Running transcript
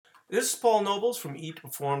This is Paul Nobles from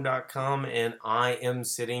eatperform.com, and I am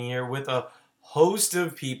sitting here with a host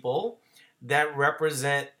of people that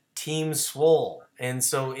represent Team Swole. And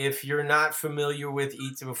so, if you're not familiar with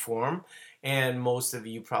Eat to Perform, and most of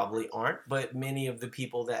you probably aren't, but many of the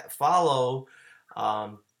people that follow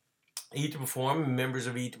um, Eat to Perform, members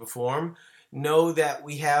of Eat to Perform, know that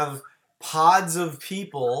we have pods of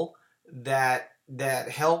people that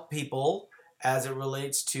help people as it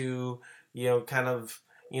relates to kind of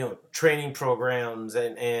training programs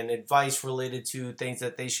and advice related to things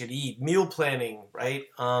that they should eat, meal planning, right?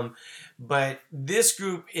 But this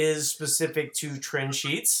group is specific to Trend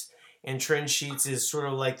Sheets, and Trend Sheets is sort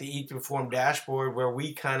of like the Eat to Perform dashboard where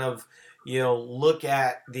we kind of look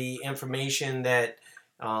at the information that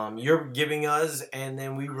you're giving us, and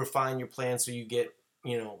then we refine your plan so you get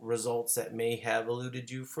results that may have eluded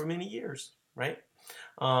you for many years, right?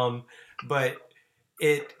 But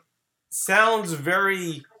it sounds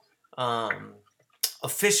very um,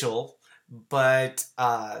 official, but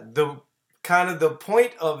the kind of the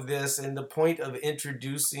point of this and the point of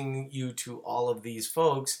introducing you to all of these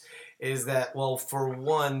folks is that, well, for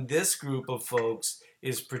one, this group of folks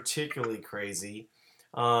is particularly crazy.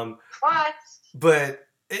 What? But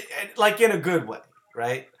like in a good way,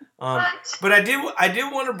 right? What? But I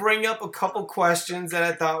did want to bring up a couple questions that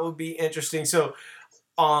I thought would be interesting. So,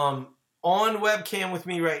 on webcam with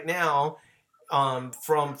me right now,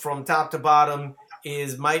 from top to bottom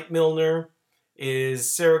is Mike Milner,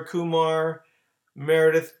 is Sarah Kumar,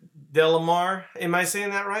 Meredith Delamar. Am I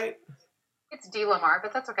saying that right? It's D. Lamar,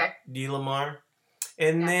 but that's okay. Delamar.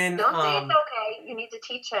 And Yeah. then Don't say it's okay. You need to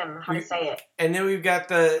teach him how to say it. And then we've got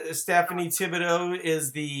the Stephanie Thibodeau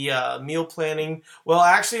is the meal planning. Well,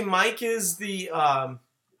 actually, Mike is the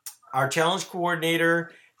our challenge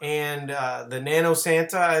coordinator and the Nano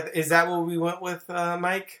Santa. Is that what we went with,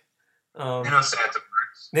 Mike? Nano Santa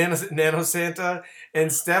works. Nano Santa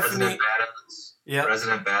and Stephanie. President Badass. Yeah.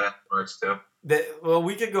 President Badass works too. Well,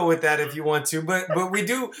 we could go with that if you want to, but we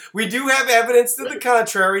do have evidence to the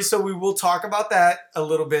contrary, so we will talk about that a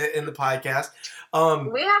little bit in the podcast.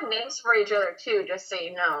 We have names for each other too, just so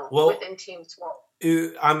you know. Well, within Team Swole.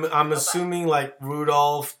 I'm assuming like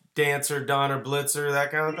Rudolph, Dancer, Donner, Blitzer,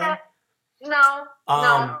 that kind of thing. No.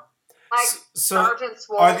 Like Sergeant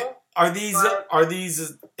Swole. Are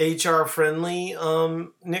these HR friendly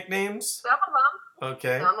nicknames? Some of them.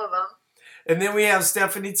 Okay. Some of them. And then we have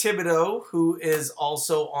Stephanie Thibodeau, who is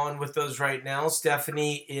also on with us right now.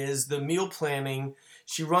 Stephanie is the meal planning.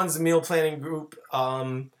 She runs the meal planning group.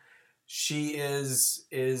 She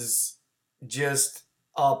is just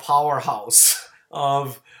a powerhouse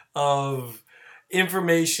of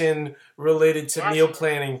information related to meal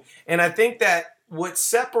planning. And I think that what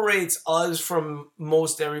separates us from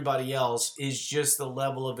most everybody else is just the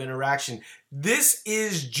level of interaction. This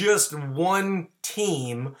is just one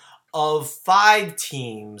team of 5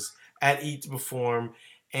 teams at Eat to Perform,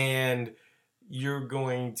 and you're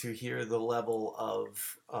going to hear the level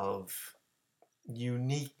of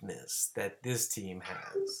uniqueness that this team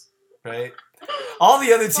has, right? All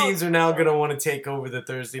the other teams are now going to want to take over the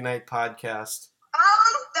Thursday night podcast.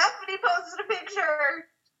 Oh, Stephanie posted a picture.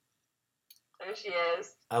 There she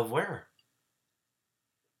is. Of where?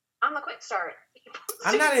 On the quick start.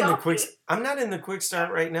 I'm not in the quick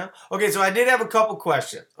start right now. Okay, so I did have a couple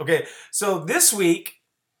questions. Okay, so this week,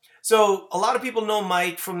 so a lot of people know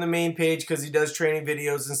Mike from the main page because he does training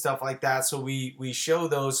videos and stuff like that. So we show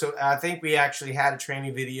those. So I think we actually had a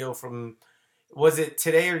training video from, was it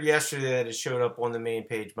today or yesterday that it showed up on the main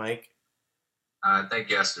page, Mike? I think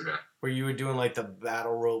yesterday. Where you were doing like the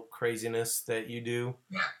battle rope craziness that you do?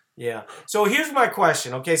 Yeah. Yeah. So here's my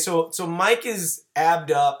question. Okay, so Mike is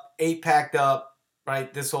abbed up, 8-packed up,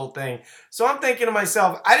 right? This whole thing. So I'm thinking to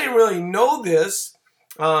myself, I didn't really know this.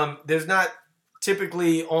 There's not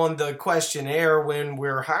typically on the questionnaire when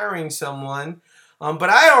we're hiring someone. But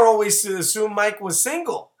I always assumed Mike was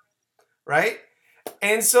single, right?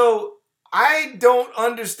 And so I don't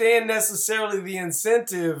understand necessarily the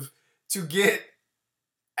incentive to get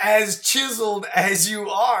as chiseled as you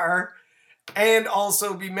are and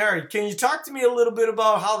also be married. Can you talk to me a little bit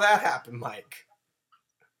about how that happened, Mike?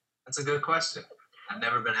 That's a good question. I've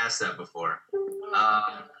never been asked that before.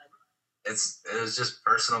 It was just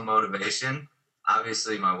personal motivation.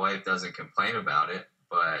 Obviously, my wife doesn't complain about it,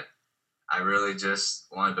 but I really just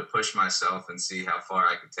wanted to push myself and see how far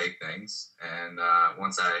I could take things. And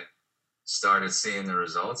once I started seeing the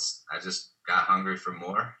results, I just got hungry for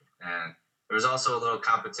more. And there was also a little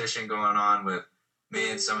competition going on with me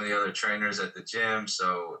and some of the other trainers at the gym.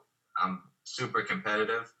 So I'm super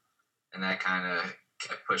competitive, and that kind of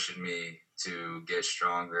kept pushing me to get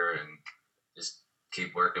stronger and just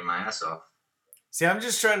keep working my ass off. See, I'm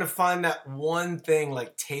just trying to find that one thing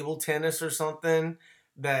like table tennis or something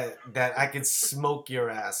that I could smoke your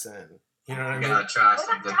ass in. You know what I You mean? gotta try What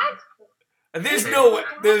something. There's Hey, no way.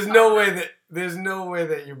 There's no way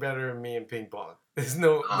that you're better than me in ping pong. There's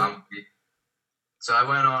no. So I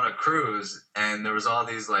went on a cruise, and there was all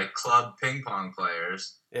these like club ping pong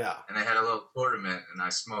players, Yeah. and they had a little tournament, and I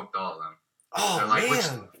smoked all of them. Oh They're like,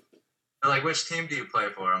 man. They're like, which team do you play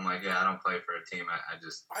for? I'm like, yeah, I don't play for a team. I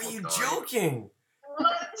just. Are you whooped all of them." joking?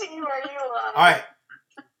 What team are you on? All right.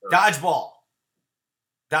 Dodgeball.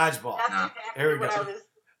 Dodgeball. That's Nah. exactly There we what go. I was.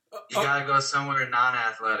 You gotta go somewhere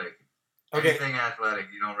non-athletic. Okay. Anything athletic,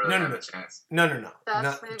 you don't really No, have a chance. No.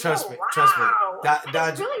 That's pretty Trust cool. me. Trust me. Wow. Dodge.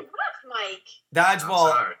 That's really rough, Mike. I'm Dodgeball.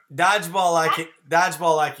 sorry.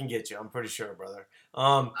 Dodgeball. I can get you. I'm pretty sure, brother. I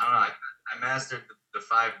don't know. I mastered the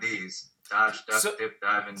 5 Ds: dodge, duck, So- dip,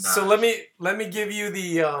 dive, and dodge. So let me give you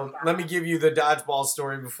the dodgeball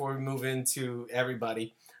story before we move into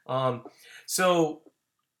everybody. So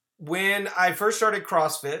when I first started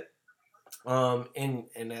CrossFit,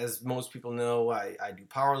 and as most people know, I do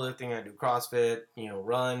powerlifting, I do CrossFit,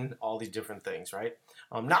 run, all these different things, right?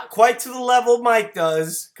 Not quite to the level Mike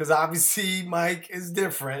does, because obviously Mike is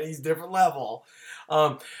different. He's different level.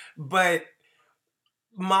 But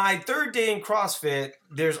my third day in CrossFit,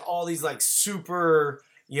 there's all these like super,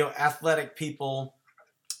 athletic people.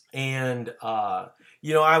 And, I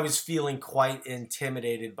was feeling quite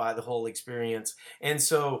intimidated by the whole experience. And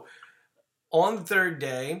so on the third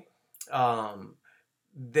day,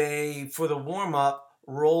 they, for the warm up,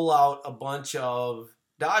 roll out a bunch of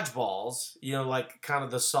dodgeballs, like kind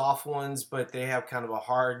of the soft ones, but they have kind of a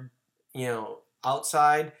hard,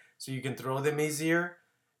 outside so you can throw them easier.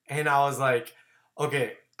 And I was like,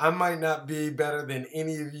 okay, I might not be better than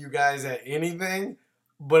any of you guys at anything,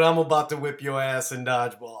 but I'm about to whip your ass in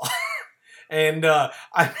dodgeball. And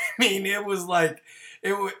I mean, it was like,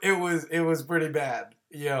 it was pretty bad,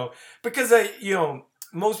 because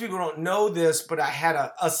most people don't know this, but I had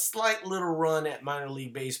a slight little run at minor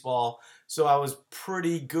league baseball, so I was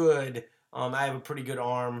pretty good. I have a pretty good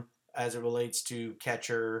arm as it relates to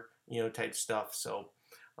catcher, type stuff. So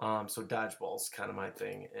dodgeball's kind of my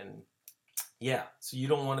thing, and yeah. So you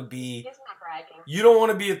don't want to be. He's not bragging. You don't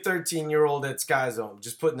want to be a 13-year-old at Sky Zone.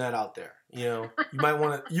 Just putting that out there. You might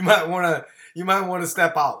want to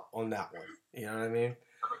step out on that one. You know what I mean?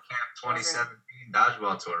 Summer Camp 2017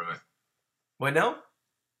 dodgeball tournament. What now?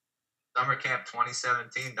 Summer Camp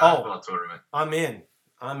 2017 dodgeball tournament. I'm in.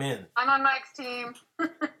 I'm on Mike's team.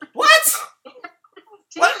 What?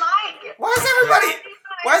 Team What? Mike. Why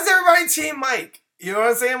is everybody Team Mike? You know what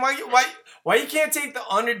I'm saying? Why you can't take the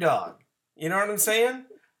underdog? You know what I'm saying?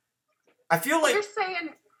 I feel like You're saying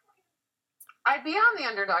I'd be on the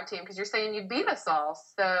underdog team because you're saying you'd beat us all.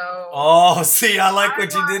 So. Oh, see, I like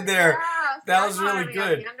what you did there. Yeah, That so was I'm really already on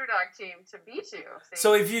good. the underdog team to beat you. See?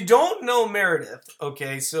 So if you don't know Meredith,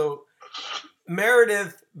 okay, so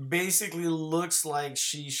Meredith basically looks like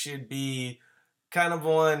she should be kind of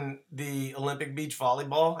on the Olympic beach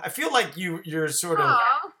volleyball. I feel like you're sort of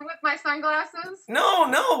with my sunglasses.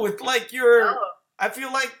 no, with like you're. Oh, I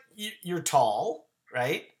feel like you're tall,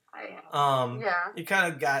 right? I am. Yeah. You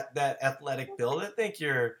kind of got that athletic build. I think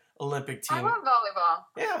your Olympic I team. love volleyball.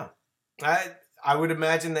 Yeah, I would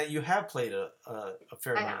imagine that you have played a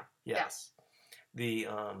fair I amount. have, Yes. The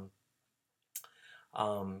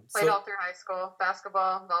Played all through high school.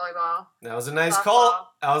 Basketball, volleyball. that was a nice softball.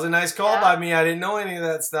 call. That was a nice call Yeah. by me. I didn't know any of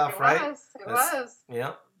that stuff, It right? was. It That's- was.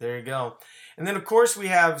 Yeah, there you go. And then of course we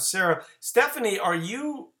have Sarah. Stephanie, are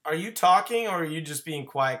you talking or are you just being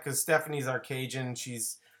quiet? Because Stephanie's our Cajun.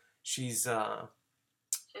 She's She's a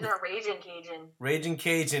raging Cajun. Raging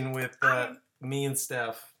Cajun with me and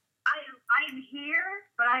Steph. I am here,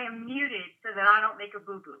 but I am muted so that I don't make a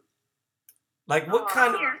boo boo. Like what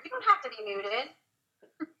kind of? You don't have to be muted.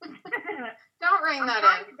 Don't ring I'm that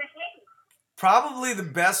trying in. to behave. Probably the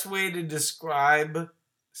best way to describe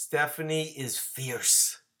Stephanie is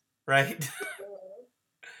fierce, right?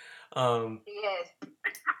 She is.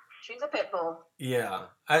 She's a pit bull. Yeah.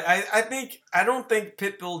 I don't think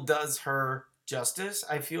Pitbull does her justice.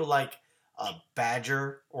 I feel like a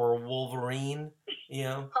badger or a wolverine,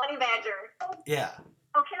 Honey badger. Yeah.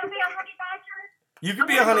 Oh, can I be a honey badger? You can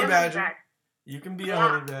be I a wanna honey be badger. You can be a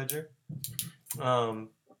honey badger.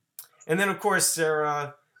 And then of course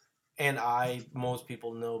Sarah and I, most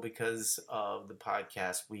people know because of the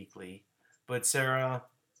podcast weekly. But Sarah,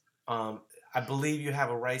 I believe you have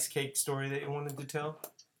a rice cake story that you wanted to tell.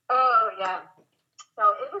 Oh yeah. So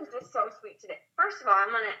it was just so sweet today. First of all,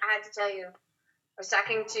 I had to tell you, I was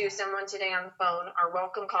talking to someone today on the phone, our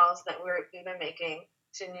welcome calls that we've been making.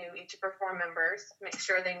 to new Eat to Perform members, make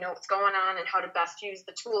sure they know what's going on and how to best use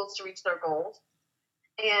the tools to reach their goals.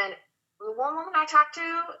 And the one woman I talked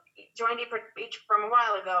to joined Eat to Perform a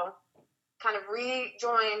while ago, kind of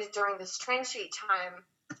rejoined during this trend sheet time,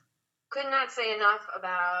 could not say enough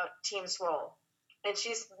about Team Swole. And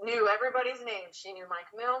she knew everybody's name. She knew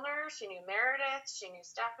Mike Milner, she knew Meredith, she knew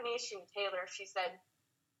Stephanie, she knew Taylor. She said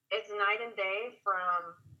it's night and day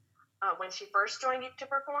from when she first joined Eat to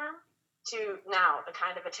Perform to now, the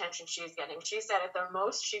kind of attention she's getting. She said at the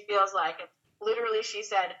most she feels like, literally she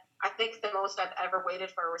said, I think the most I've ever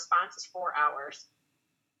waited for a response is 4 hours.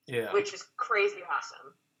 Yeah. Which is crazy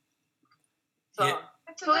awesome. So, Yeah.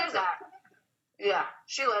 so there's that. Yeah,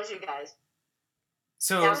 she loves you guys.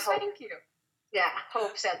 So Yeah, thank you. Yeah,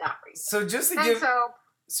 Hope said that for you. So just to Thanks, give, Hope.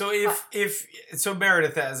 so so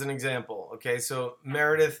Meredith as an example, okay, so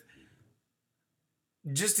Meredith,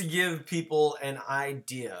 just to give people an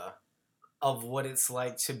idea of what it's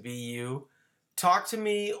like to be you, talk to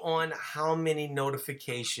me on how many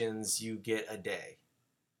notifications you get a day.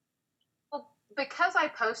 Well, because I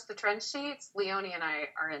post the trend sheets, Leonie and I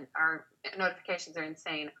our notifications are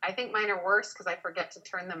insane. I think mine are worse because I forget to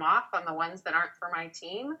turn them off on the ones that aren't for my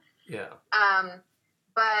team. Yeah.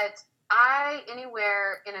 But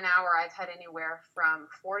anywhere in an hour, I've had anywhere from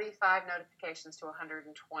 45 notifications to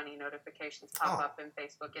 120 notifications pop up in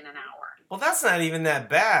Facebook in an hour. Well, that's not even that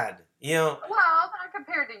bad, you know. Well, not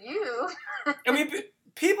compared to you. I mean,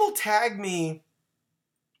 people tag me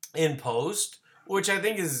in post, which I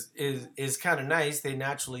think is kind of nice. They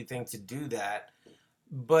naturally think to do that.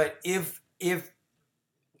 But if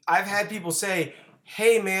I've had people say,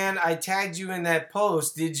 "Hey, man, I tagged you in that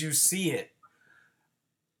post. Did you see it?"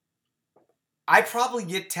 I probably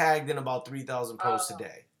get tagged in about 3,000 posts a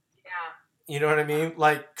day. Yeah. You know what I mean?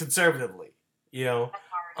 Like, conservatively, you know?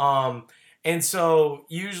 That's hard. And so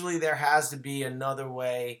usually there has to be another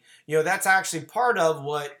way. You know, that's actually part of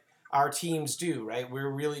what our teams do, right?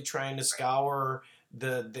 We're really trying to scour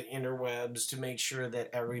the interwebs to make sure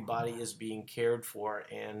that everybody is being cared for.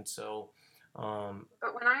 And so...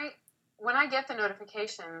 But when I get the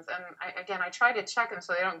notifications, and I try to check them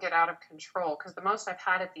so they don't get out of control, because the most I've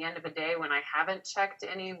had at the end of a day when I haven't checked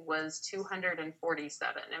any was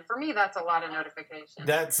 247. And for me, that's a lot of notifications.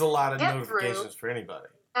 That's a lot of Get notifications through, for anybody.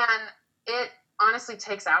 And it honestly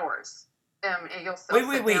takes hours. You'll sit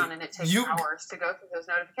down and it takes hours to go through those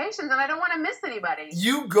notifications, and I don't want to miss anybody.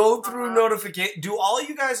 You go through notifications? Do all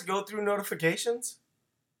you guys go through notifications?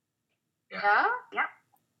 Yeah? Yep.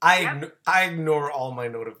 I ignore all my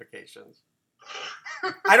notifications.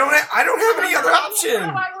 I don't have any other option.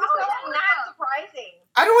 That's not surprising.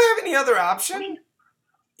 I don't have any other option.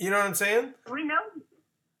 You know what I'm saying? We know.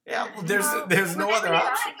 Yeah, well, there's no other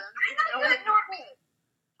option. I know you ignore me.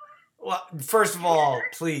 Well, first of all,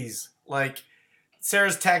 please, like,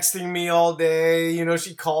 Sarah's texting me all day. You know,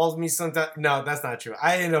 she calls me sometimes. No, that's not true.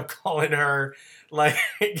 I end up calling her, like,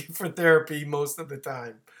 for therapy most of the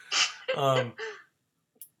time.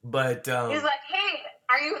 But He's like, hey,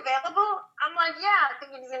 are you available? I'm like, yeah. I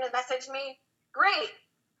think he's gonna message me. Great.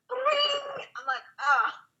 Ring. I'm like,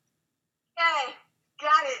 okay,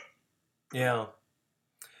 got it. yeah.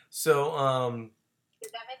 So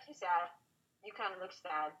Does that make you sad? You kind of look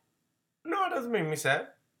sad. no, it doesn't make me sad.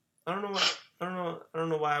 I don't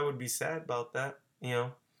know why I would be sad about that.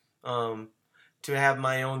 You know, to have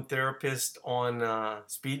my own therapist on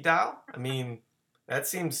speed dial. I mean, that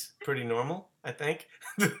seems pretty normal. I think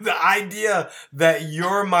the idea that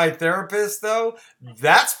you're my therapist, though,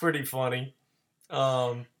 that's pretty funny.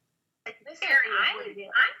 Listen, I'm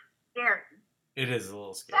Scary. It is a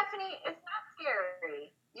little scary. Stephanie. It's not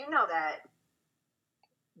scary. You know that.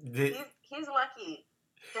 He's lucky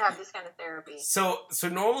to have this kind of therapy. So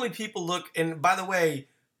normally people look, and by the way,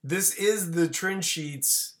 this is the trend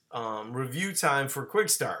sheets review time for Quick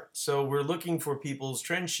Start. So we're looking for people's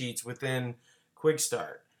trend sheets within Quick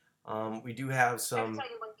Start. We do have I some. can tell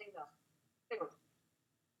you one thing though.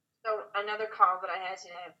 So another call that I had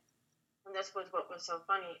today, and this was what was so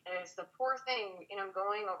funny, is the poor thing, you know,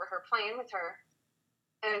 going over her, playing with her,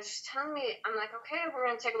 and she's telling me, I'm like, okay, we're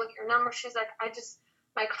gonna take a look at your numbers. She's like,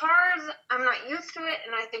 my cars, I'm not used to it,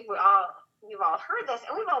 and I think we've all heard this,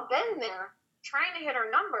 and we've all been there trying to hit our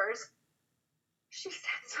numbers. She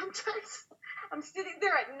said sometimes I'm sitting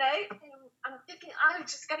there at night and I'm thinking, I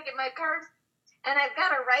just gotta get my cars. And I've got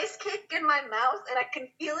a rice cake in my mouth, and I can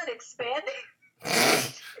feel it expanding.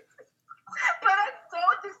 But I'm so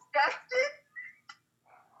disgusted.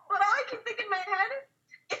 But all I can think in my head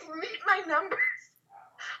is meet my numbers.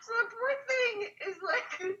 So the poor thing is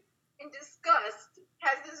like in disgust,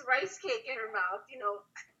 has this rice cake in her mouth. You know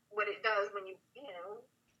what it does when you know,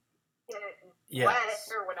 get it. Yes.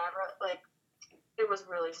 or whatever. Like, it was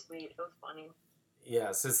really sweet. It was funny.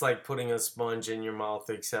 Yes, it's like putting a sponge in your mouth,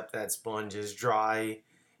 except that sponge is dry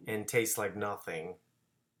and tastes like nothing.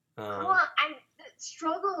 Well, I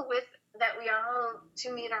struggle with that we all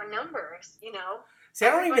to meet our numbers, See,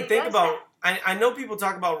 I don't even Everybody think does about. I know people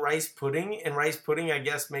talk about rice pudding, and rice pudding, I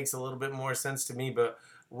guess, makes a little bit more sense to me. But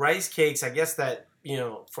rice cakes, I guess that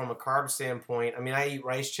from a carb standpoint, I mean, I eat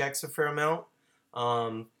rice checks a fair amount,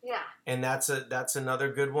 Yeah. and that's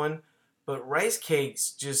another good one. But rice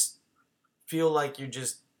cakes just feel like you're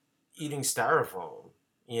just eating styrofoam,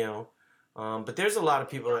 you know. But there's a lot of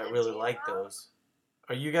people that really like those.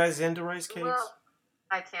 Are you guys into rice cakes? Well,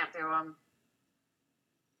 I can't do them.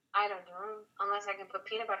 I don't do them unless I can put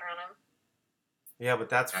peanut butter on them. Yeah, but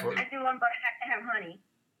that's for I do them, but I have to have honey.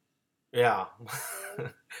 yeah.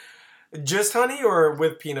 Just honey or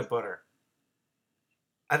with peanut butter?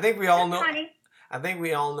 I think we all know. Honey. I think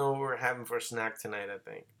we all know what we're having for snack tonight. I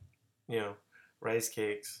think, rice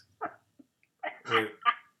cakes with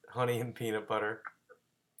honey and peanut butter.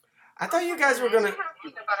 I thought you guys were I gonna. have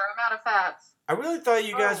peanut butter. I'm out of fats. I really thought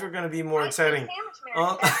you guys were gonna be more exciting.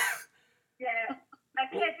 Yeah. I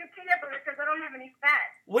can't do peanut butter because I don't have any fat.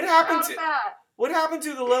 What I'm happened out to of fat. what happened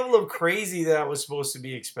to the level of crazy that I was supposed to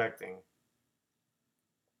be expecting?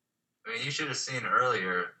 I mean, you should have seen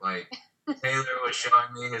earlier, like, Taylor was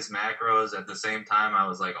showing me his macros at the same time. I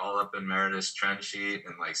was, like, all up in Meredith's trend sheet,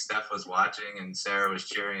 and, like, Steph was watching, and Sarah was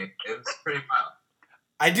cheering. It was pretty wild.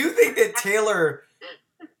 I do think that Taylor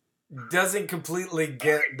doesn't completely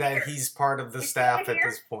get that he's part of the staff at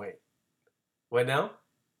this point. What now?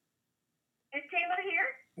 Is Taylor here?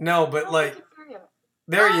 No, but like,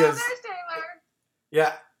 there he is. There's Taylor.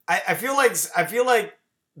 Yeah, I feel like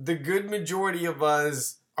the good majority of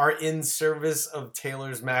us are in service of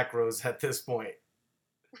Taylor's macros at this point.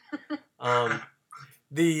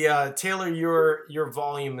 Taylor, your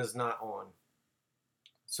volume is not on,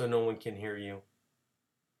 so no one can hear you.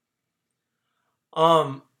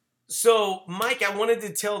 So Mike, I wanted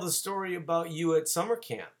to tell the story about you at summer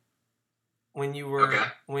camp when you were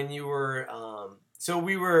so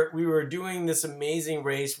we were doing this amazing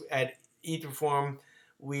race at Eat to Perform.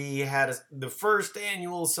 We had the first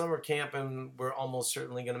annual summer camp, and we're almost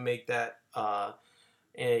certainly going to make that a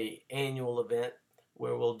annual event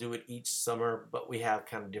where we'll do it each summer. But we have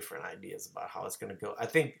kind of different ideas about how it's going to go. I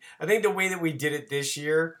think the way that we did it this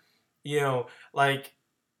year, like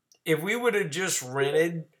if we would have just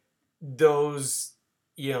rented those,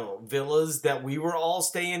 villas that we were all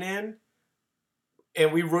staying in,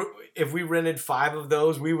 and if we rented 5 of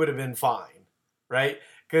those, we would have been fine, right?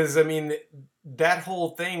 Because I mean, that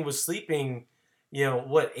whole thing was sleeping, 8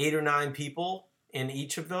 or 9 people in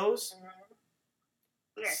each of those.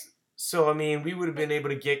 Yes. So I mean, we would have been able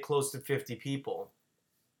to get close to 50 people.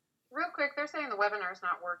 Real quick, they're saying the webinar's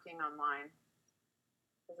not working online.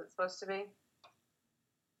 Is it supposed to be?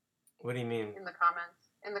 What do you mean? In the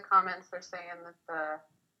comments. In the comments, they're saying that the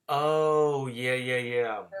Oh, yeah.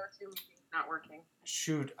 go-to is not working.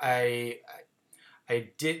 Shoot, I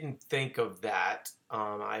didn't think of that.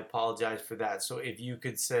 I apologize for that. So if you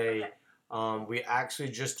could say, we're actually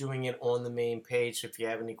just doing it on the main page. So if you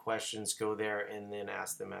have any questions, go there and then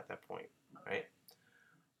ask them at that point, right?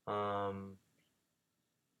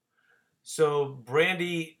 So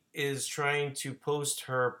Brandy is trying to post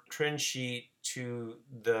her trend sheet to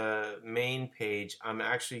the main page. I'm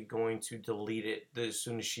actually going to delete it as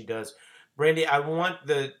soon as she does. Brandy, I want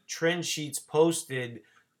the trend sheets posted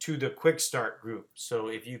to the Quick Start group. So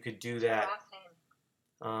if you could do that.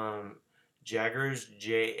 Jaggers,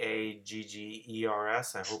 Jaggers.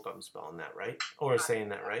 I hope I'm spelling that right or saying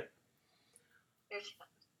that right.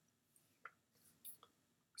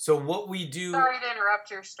 So what we do. Sorry to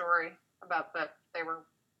interrupt your story about that. They were.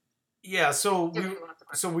 Yeah, so giving you lots of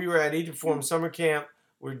questions. we were at Eat to Perform Summer Camp.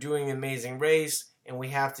 We're doing an amazing race, and we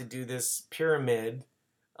have to do this pyramid.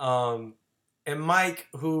 And Mike,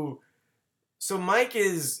 Mike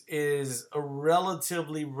is a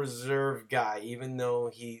relatively reserved guy, even though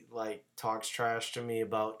he like talks trash to me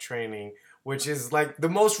about training, which is like the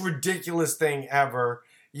most ridiculous thing ever.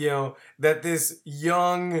 That this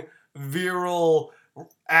young, virile,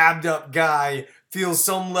 abbed up guy feels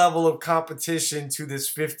some level of competition to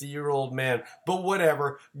this 50-year-old man. But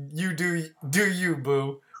whatever, you do you,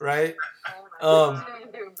 boo, right?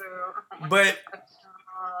 But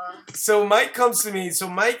so Mike comes to me. So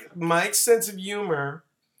Mike's sense of humor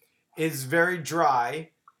is very dry,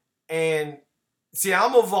 and see,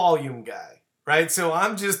 I'm a volume guy, right? So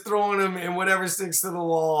I'm just throwing him in whatever sticks to the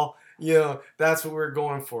wall. That's what we're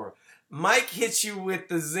going for. Mike hits you with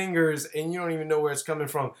the zingers, and you don't even know where it's coming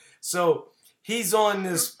from. So he's on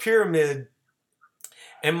this pyramid,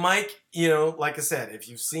 And Mike, you know, like I said, if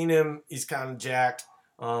you've seen him, he's kind of jacked.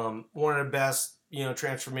 One of the best, you know,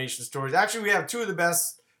 transformation stories. Actually, we have two of the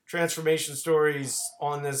best transformation stories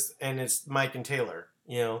on this, and it's Mike and Taylor.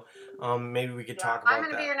 You know, maybe we could talk about I'm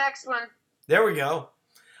going to that. be your next one. There we go.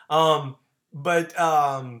 But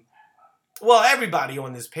well, everybody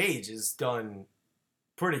on this page has done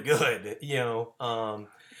pretty good, you know.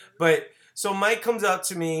 But so Mike comes up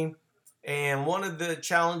to me, and one of the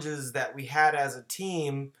challenges that we had as a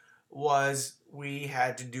team was we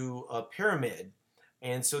had to do a pyramid.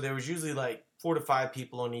 And so there was usually like 4 to 5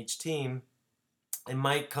 people on each team. And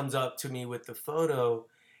Mike comes up to me with the photo,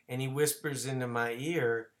 and he whispers into my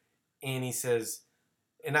ear, and he says,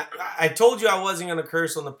 and I told you I wasn't going to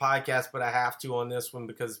curse on the podcast, but I have to on this one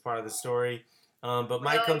because it's part of the story. But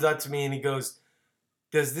Mike comes up to me and he goes,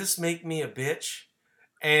 "Does this make me a bitch?"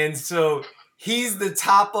 And so he's the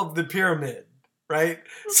top of the pyramid, right?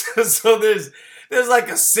 So there's like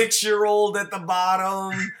a 6-year-old at the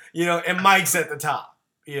bottom, you know, and Mike's at the top,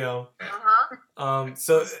 you know.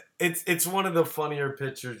 So it's one of the funnier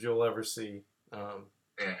pictures you'll ever see.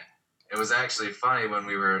 Yeah, it was actually funny when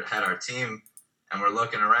we had our team and we're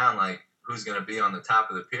looking around like who's gonna be on the top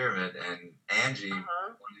of the pyramid, and Angie, one of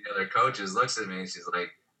the other coaches, looks at me and she's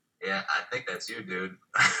like, "Yeah, I think that's you, dude."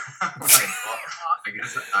 I'm like, well,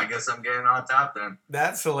 I guess I'm getting on top then.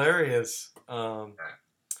 That's hilarious. All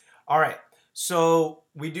right. So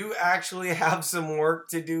we do actually have some work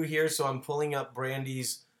to do here. So I'm pulling up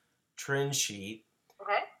Brandy's trend sheet.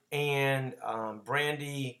 Okay. And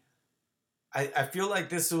Brandy, I feel like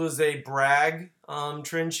this was a brag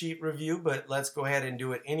trend sheet review, but let's go ahead and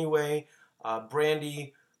do it anyway.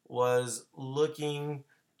 Brandy was looking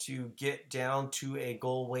to get down to a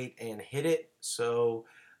goal weight and hit it. So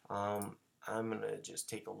I'm going to just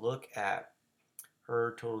take a look at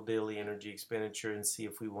her total daily energy expenditure and see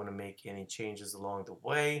if we want to make any changes along the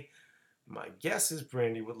way. My guess is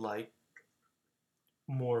Brandy would like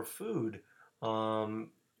more food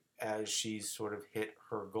as she's sort of hit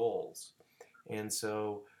her goals. And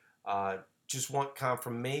so just want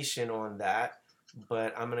confirmation on that,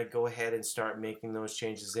 but I'm going to go ahead and start making those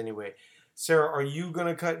changes anyway. Sarah, are you going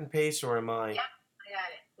to cut and paste or am I? Yeah, I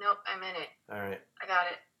got it. Nope, I'm in it. All right. I got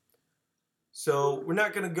it. So we're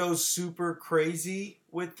not going to go super crazy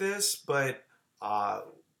with this, but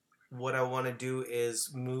what I want to do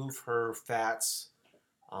is move her fats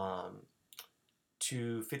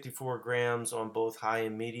to 54 grams on both high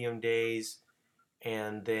and medium days.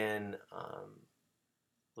 And then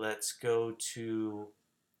let's go to...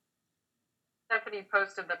 Stephanie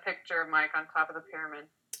posted the picture of Mike on top of the pyramid.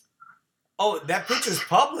 Oh, that picture's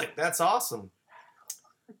public. That's awesome.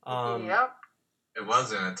 Yep. It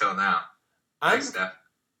wasn't until now. Thanks, Steph.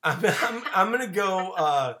 I'm gonna go.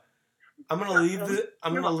 I'm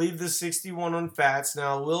gonna leave the 61 on fats.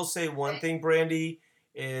 Now, I will say one thing, Brandy,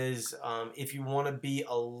 is if you want to be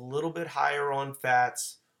a little bit higher on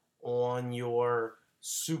fats on your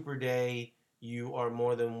super day, you are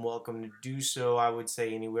more than welcome to do so. I would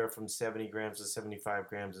say anywhere from 70 grams to 75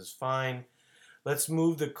 grams is fine. Let's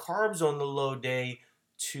move the carbs on the low day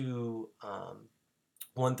to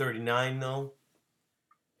 139 though,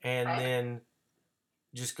 and then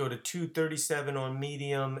just go to 237 on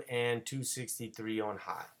medium and 263 on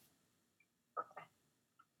high.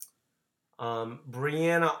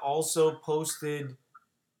 Brianna also posted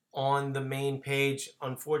on the main page.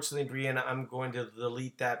 Unfortunately, Brianna, I'm going to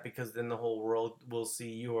delete that because then the whole world will see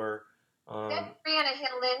your... Brianna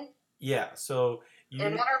Hillman. Yeah, so...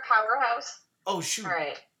 In our powerhouse. Oh, shoot. All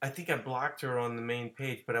right. I think I blocked her on the main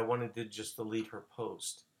page, but I wanted to just delete her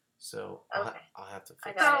post. So Okay. I'll have to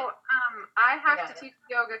fix So, it. I have to teach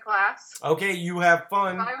yoga class. Okay, you have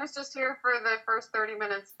fun. I was just here for the first 30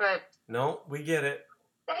 minutes, but... No, we get it.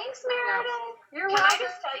 Thanks, Meredith. You're Can welcome. I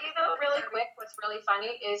just tell you though, really quick, what's really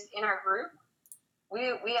funny is in our group,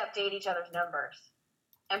 we update each other's numbers.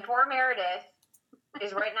 And poor Meredith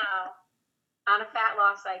is right now on a fat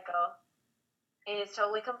loss cycle and is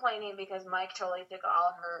totally complaining because Mike totally took all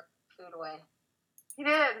of her food away. He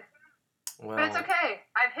did. Well, But it's okay.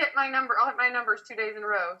 I've hit my number. I'll hit my numbers 2 days in a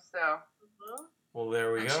row, so... Well,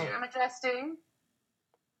 there we go. I'm adjusting.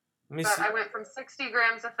 Let me But see. I went from 60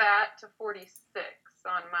 grams of fat to 46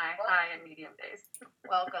 on my high and medium days.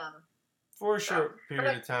 Welcome. For a short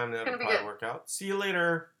period of time, that'll gonna be probably good. work out. See you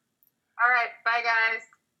later. All right. Bye, guys.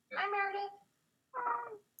 Hi, Meredith.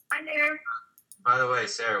 Hi there. By the way,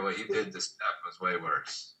 Sarah, what you did to Steph was way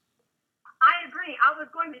worse. I agree. I was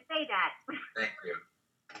going to say that. Thank you.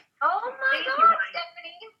 Oh my Thank you, God, Mike.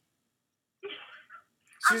 Stephanie.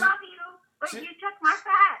 I She's, love you, but she- you took my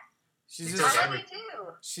fat. she's You just took I love you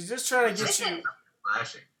too. she's just trying to get Listen, you.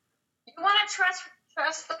 Flashing. you want to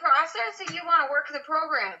trust the process, or you want to work the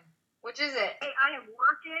program? Which is it? Hey, I am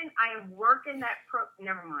working that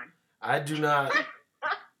never mind. I do not.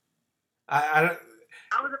 I don't.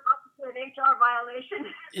 I was about to say an HR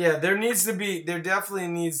violation. Yeah, there definitely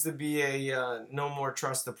needs to be a no more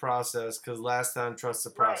trust the process, because last time trust the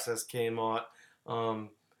process came out,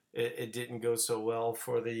 it didn't go so well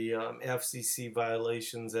for the FCC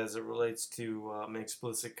violations as it relates to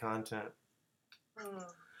explicit content. I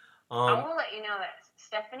will let you know that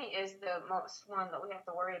Stephanie is the most one that we have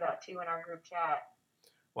to worry about too in our group chat.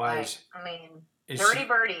 Why? Dirty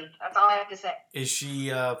birdie. That's all I have to say. Is she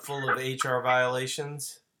full of HR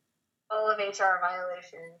violations? Full of HR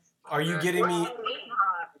violations. Are you getting me?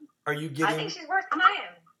 Are you getting? I think she's worse than I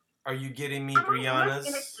am. Are you getting me,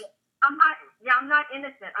 Brianna's? I'm not. Yeah, I'm not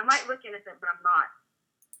innocent. I might look innocent, but I'm not.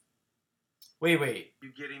 Wait.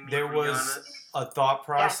 You getting me? There was a thought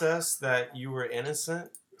process that you were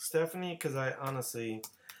innocent, Stephanie? Because I honestly,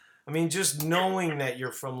 just knowing that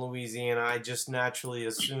you're from Louisiana, I just naturally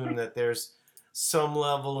assume that there's some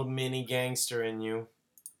level of mini gangster in you.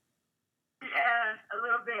 Yeah, a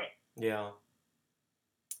little bit. Yeah.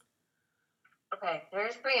 Okay,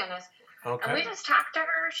 there's Brianna's. Okay. And we just talked to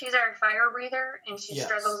her. She's our fire breather, and she Yes.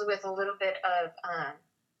 struggles with a little bit of,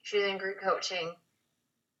 she's in group coaching,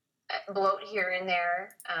 bloat here and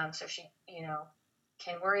there. So she,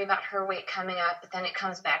 can worry about her weight coming up, but then it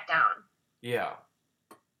comes back down. Yeah.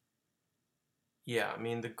 Yeah,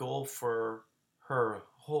 the goal for her,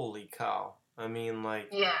 holy cow.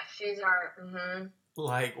 Yeah, she's our,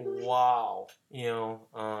 Like, wow.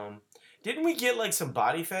 Didn't we get some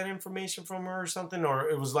body fat information from her or something? Or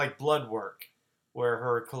it was like blood work where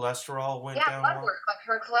her cholesterol went down? Yeah, blood work. Like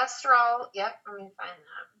her cholesterol. Yep, let me find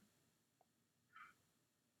that.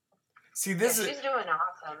 See, She's doing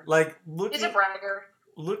awesome. like She's a bragger.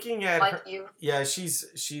 looking at like her, you. Yeah, this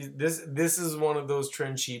is one of those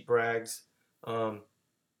trend sheet brags. I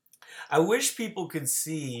wish people could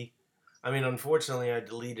see. Unfortunately, I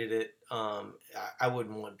deleted it. I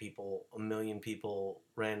wouldn't want a million people,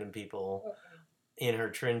 random people, in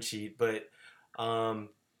her trend sheet. But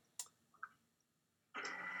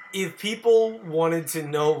if people wanted to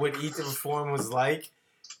know what Eat to Perform was like,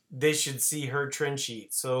 they should see her trend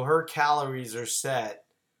sheet. So her calories are set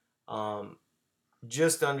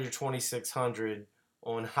just under 2,600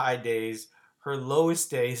 on high days. Her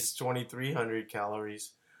lowest day is 2,300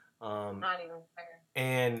 calories. Not even fair.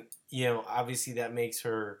 And, obviously that makes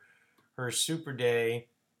her super day,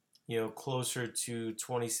 closer to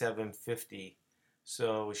 2,750.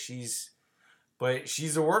 So she's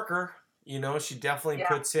a worker, she definitely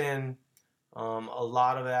puts in a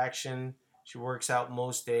lot of action. She works out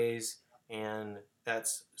most days, and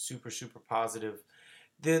that's super, super positive.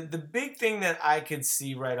 The big thing that I could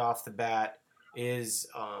see right off the bat is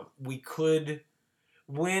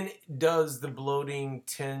when does the bloating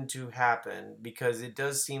tend to happen? Because it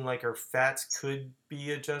does seem like her fats could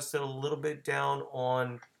be adjusted a little bit down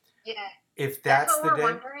on. Yeah. If that's what the we're day.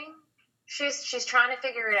 Wondering. She's trying to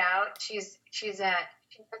figure it out. She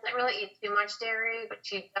doesn't really eat too much dairy, but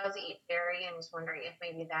she does eat dairy, and is wondering if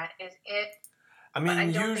maybe that is it. But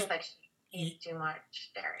I don't think that she eats too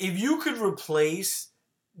much dairy. If you could replace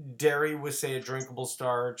dairy with, say, a drinkable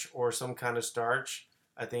starch or some kind of starch,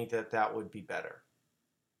 I think that would be better.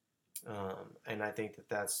 And I think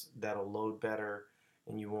that'll load better,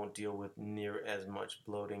 and you won't deal with near as much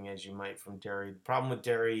bloating as you might from dairy. The problem with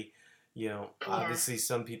dairy, obviously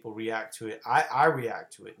some people react to it. I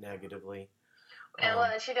react to it negatively.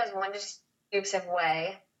 Well, she does 1 to 2 scoops of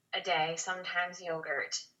whey a day, sometimes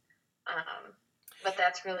yogurt. But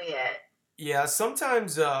that's really it. Yeah,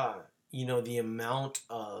 sometimes the amount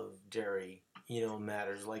of dairy,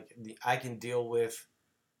 matters. Like I can deal with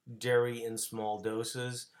dairy in small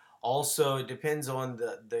doses. Also, it depends on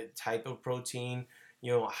the type of protein.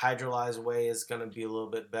 Hydrolyzed whey is going to be a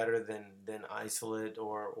little bit better than isolate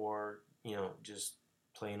or just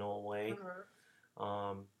plain old whey.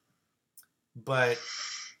 Mm-hmm. But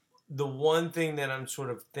the one thing that I'm sort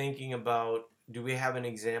of thinking about, do we have an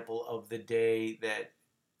example of the day that,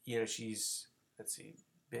 she's, let's see,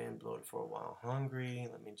 been bloated for a while, hungry?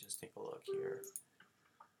 Let me just take a look here.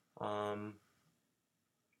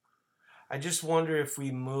 I just wonder if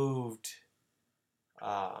we moved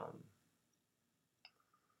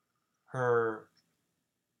her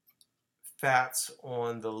fats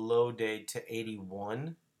on the low day to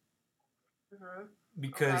 81. Mm-hmm.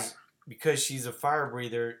 Because she's a fire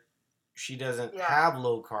breather, she doesn't have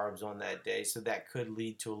low carbs on that day, so that could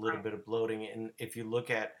lead to a little bit of bloating. And if you look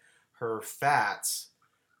at her fats,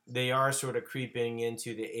 they are sort of creeping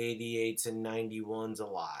into the 88s and 91s a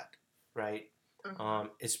lot, right?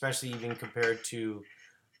 especially even compared to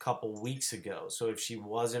a couple weeks ago. So if she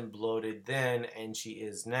wasn't bloated then and she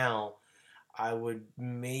is now, I would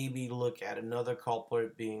maybe look at another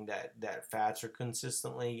culprit being that fats are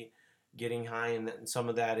consistently getting high, and some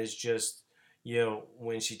of that is just,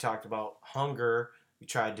 when she talked about hunger, we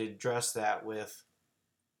tried to address that with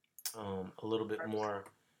a little bit more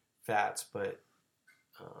fats, but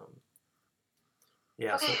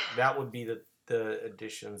yeah, so Okay. that would be the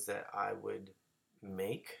additions that I would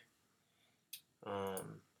make.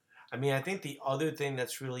 I mean, I think the other thing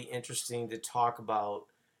that's really interesting to talk about,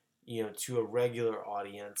 to a regular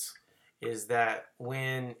audience, is that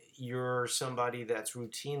when you're somebody that's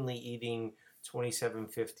routinely eating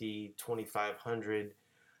 2750, 2500,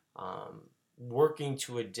 working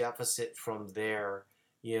to a deficit from there,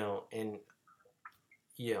 and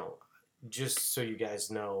just so you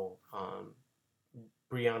guys know,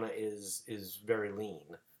 Brianna is very lean,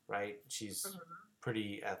 right? She's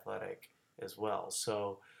pretty athletic as well.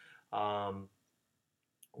 So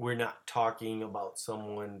we're not talking about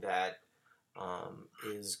someone that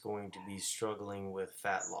is going to be struggling with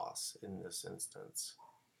fat loss in this instance,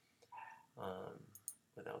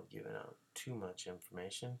 without giving out too much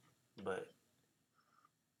information. But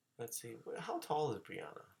let's see, how tall is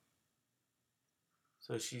Brianna?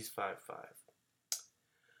 So she's 5'5".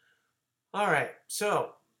 All right,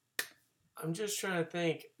 so I'm just trying to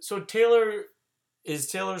think. So is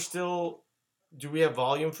Taylor still? Do we have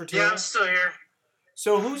volume for Taylor? Yeah, I'm still here.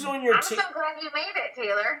 So who's on your I'm team? so glad you made it,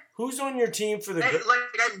 Taylor. Who's on your team for the?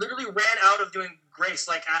 I literally ran out of doing Grace.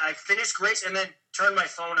 Like I finished Grace and then turned my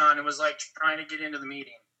phone on and was like trying to get into the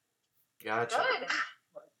meeting. Gotcha. Good.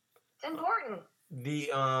 It's important.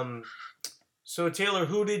 So Taylor,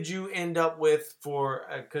 who did you end up with for?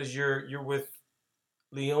 Because you're with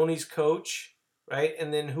Leonie's coach, right?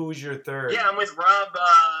 And then who's your third? Yeah, I'm with Rob.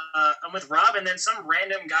 I'm with Rob, and then some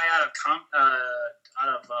random guy out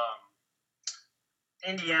of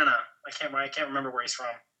Indiana. I can't remember where he's from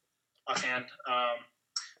offhand.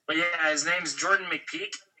 But yeah, his name's Jordan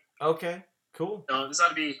McPeak. Okay, cool. So this ought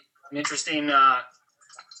to be an interesting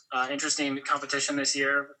competition this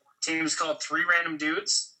year. Team's called Three Random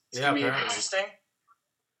Dudes. It's gonna be interesting.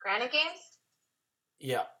 Granite games?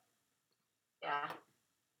 Yeah. Yeah.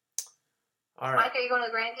 All right. Mike, are you going to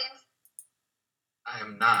the granite games? I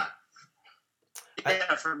am not.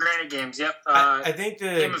 Yeah, for Granite Games. Yep. I think the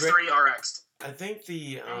Game of Three RX. I think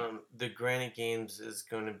the Granite Games is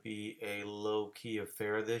going to be a low key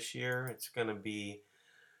affair this year. It's going to be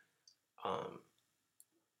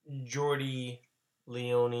Jordy,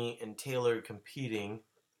 Leonie, and Taylor competing,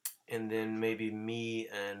 and then maybe me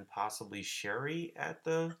and possibly Sherry at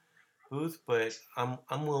the booth. But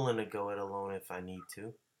I'm willing to go it alone if I need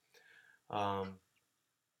to.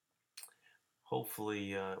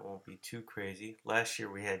 Hopefully it won't be too crazy. Last year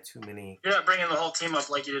we had too many. You're not bringing the whole team up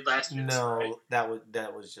like you did last year. No, right? that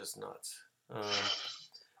was just nuts.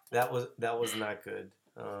 That was not good.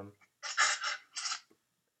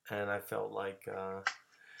 And I felt like that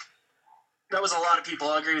was a lot of people.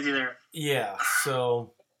 I'll agree with you there. Yeah,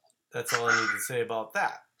 so that's all I need to say about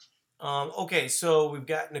that. Okay, so we've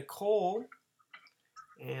got Nicole,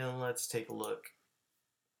 and let's take a look.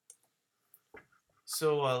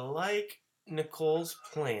 So I like Nicole's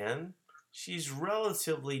plan. She's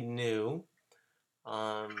relatively new.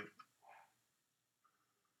 Can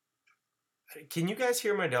you guys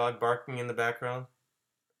hear my dog barking in the background?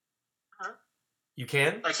 Huh? You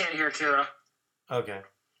can? I can't hear Kira. Okay.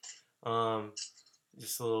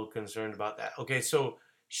 Just a little concerned about that. Okay, so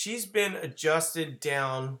she's been adjusted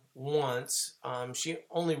down once. She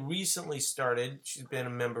only recently started. She's been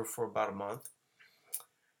a member for about a month.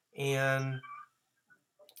 And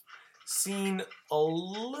seen a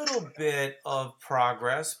little bit of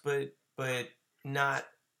progress, but not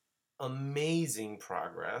amazing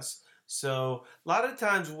progress. So a lot of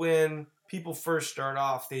times when people first start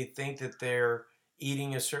off, they think that they're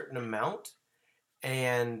eating a certain amount,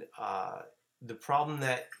 and the problem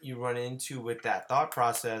that you run into with that thought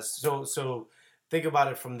process. So think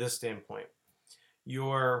about it from this standpoint: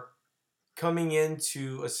 you're coming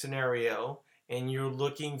into a scenario and you're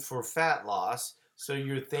looking for fat loss. So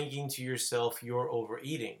you're thinking to yourself, you're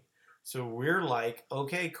overeating. So we're like,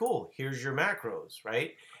 okay, cool. Here's your macros,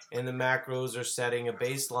 right? And the macros are setting a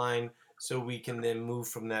baseline so we can then move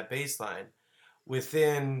from that baseline.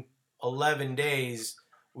 Within 11 days,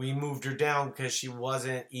 we moved her down because she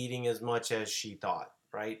wasn't eating as much as she thought,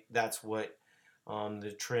 right? That's what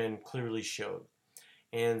the trend clearly showed.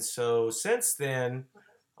 And so since then,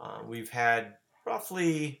 we've had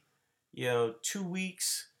roughly, 2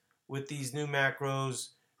 weeks with these new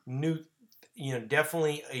macros,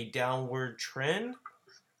 definitely a downward trend.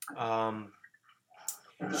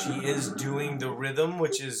 She is doing the rhythm,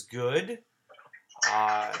 which is good.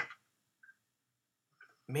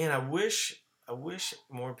 Man, I wish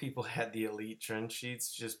more people had the elite trend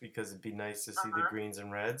sheets, just because it'd be nice to see the greens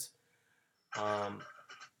and reds.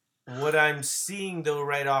 What I'm seeing though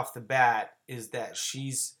right off the bat is that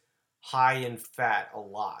she's high in fat a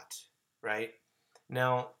lot, right?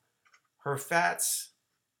 Now, her fats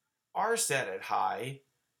are set at high,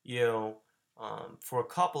 for a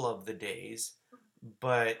couple of the days,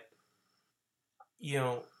 but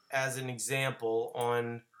as an example,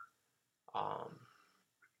 on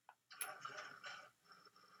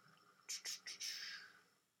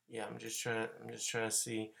I'm just trying to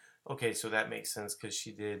see. Okay, so that makes sense because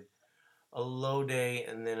she did a low day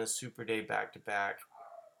and then a super day back to back.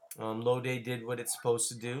 Low day did what it's supposed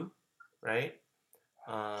to do, right?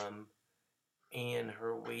 And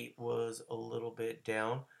her weight was a little bit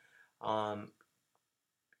down.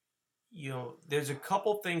 There's a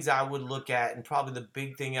couple things I would look at, and probably the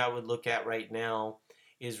big thing I would look at right now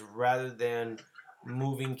is, rather than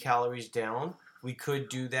moving calories down, we could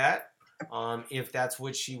do that. If that's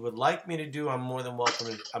what she would like me to do, I'm more than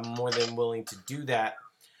willing to do that.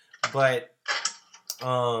 But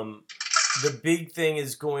the big thing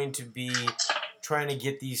is going to be trying to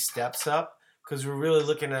get these steps up, because we're really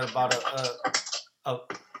looking at about I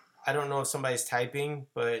don't know if somebody's typing,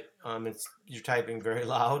 but you're typing very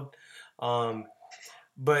loud.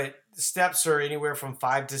 But steps are anywhere from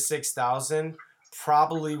 5,000 to 6,000.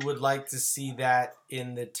 Probably would like to see that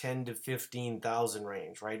in the 10,000 to 15,000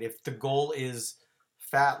 range, right? If the goal is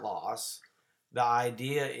fat loss, the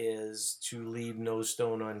idea is to leave no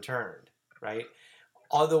stone unturned, right?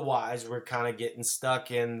 Otherwise, we're kind of getting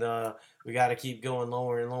stuck in we got to keep going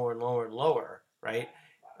lower and lower and lower and lower, right?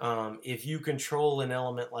 If you control an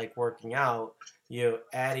element like working out,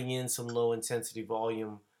 adding in some low intensity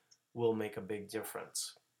volume will make a big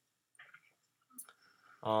difference.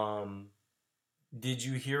 Did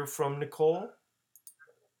you hear from Nicole?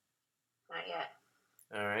 Not yet.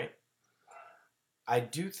 All right. I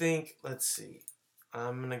do think, let's see.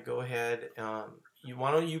 I'm going to go ahead.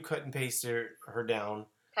 Why don't you cut and paste her down?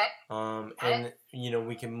 Okay. And,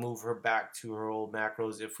 we can move her back to her old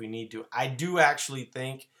macros if we need to. I do actually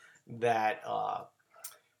think that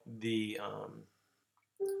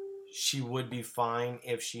she would be fine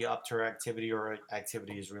if she upped her activity, or her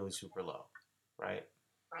activity is really super low, right?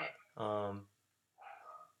 Right.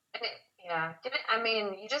 Yeah.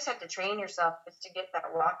 You just have to train yourself just to get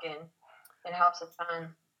that walk in. It helps a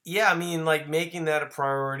ton. Yeah, like making that a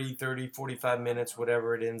priority, 30, 45 minutes,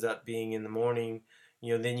 whatever it ends up being in the morning,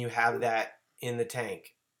 then you have that in the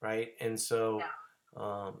tank, right? And so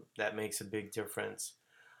that makes a big difference.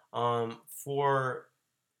 For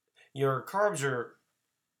your carbs are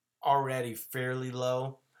already fairly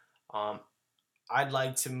low. I'd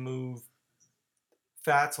like to move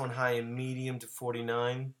fats on high and medium to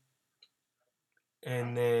 49.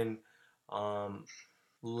 And then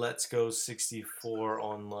let's go 64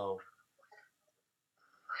 on low.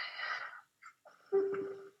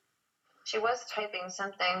 She was typing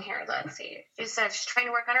something here. Let's see. She said she's trying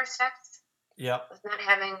to work on her steps. Yep. With not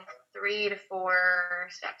having 3 to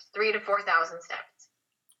 4,000 steps.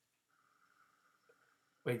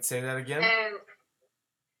 Wait, say that again? And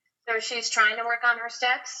so she's trying to work on her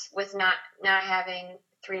steps with not having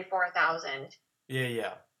 3,000 to 4,000.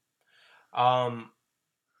 Yeah. I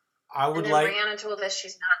would and then Brianna told us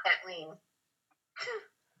she's not that lean.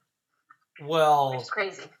 Well, it's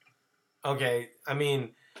crazy. Okay,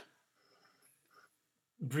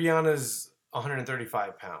 Brianna's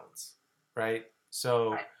 135 pounds, right?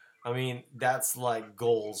 So, right. That's like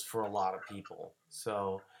goals for a lot of people.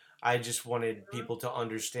 So I just wanted people to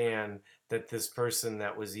understand that this person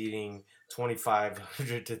that was eating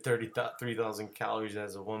 2,500 to 3,000 calories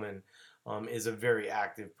as a woman is a very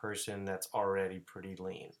active person that's already pretty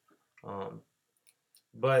lean.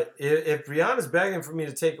 But if Brianna's begging for me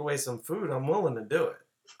to take away some food, I'm willing to do it.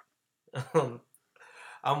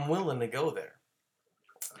 I'm willing to go there.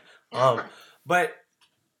 But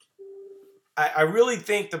I really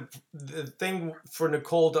think the thing for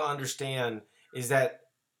Nicole to understand is that,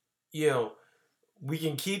 we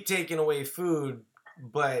can keep taking away food,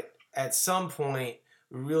 but at some point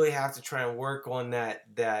we really have to try and work on that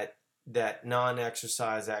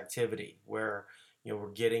non-exercise activity where, we're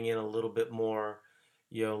getting in a little bit more,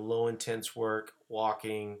 low intense work,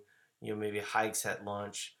 walking, maybe hikes at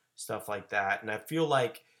lunch, stuff like that. And I feel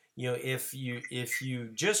like, if you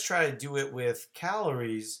just try to do it with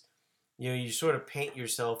calories, you sort of paint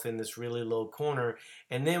yourself in this really low corner,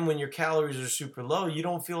 and then when your calories are super low, you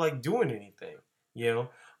don't feel like doing anything.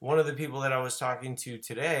 One of the people that I was talking to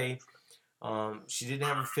today, she didn't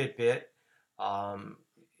have a Fitbit, and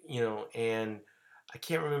I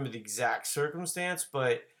can't remember the exact circumstance,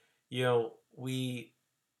 but we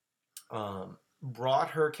brought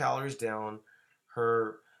her calories down.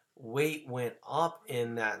 Her weight went up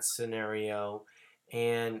in that scenario,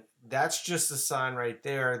 and that's just a sign right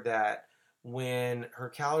there that when her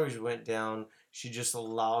calories went down, she just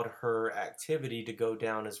allowed her activity to go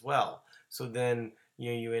down as well. So then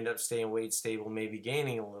you end up staying weight stable, maybe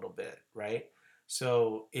gaining a little bit, right?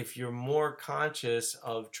 So if you're more conscious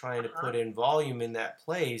of trying to put in volume in that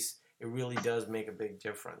place, it really does make a big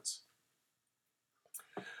difference.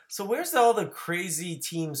 So where's all the crazy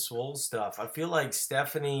Team Swole stuff? I feel like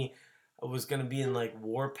Stephanie was going to be in like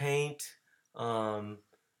war paint.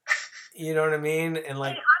 You know what I mean? And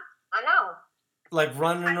like, Hey, I know. like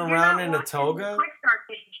running You're around not in a watching toga. the Quick Start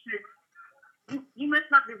page. You must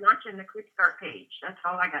not be watching the Quick Start page. That's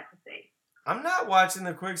all I got to say. I'm not watching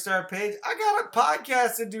the Quick Start page. I got a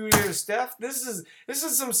podcast to do here, Steph. This is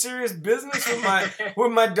some serious business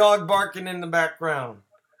with my dog barking in the background.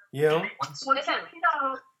 Listen,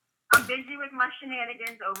 I'm busy with my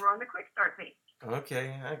shenanigans over on the Quick Start page.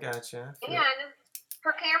 Okay, I gotcha. and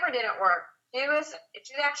her camera didn't work. She's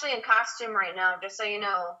actually in costume right now, just so you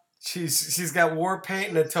know. She's got war paint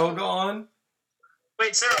and a toga on.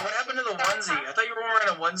 Wait, Sarah, what happened to the onesie? I thought you were wearing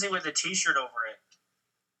a onesie with a t-shirt over it.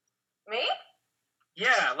 Me?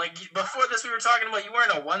 Yeah, like before this we were talking about you wearing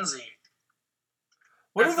a onesie.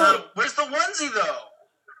 Where's the onesie though?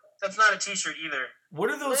 That's not a t-shirt either. What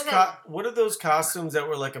are those what are those costumes that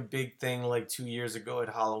were like a big thing like 2 years ago at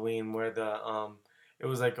Halloween where it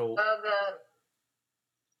was like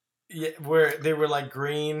where they were like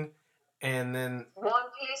green and then one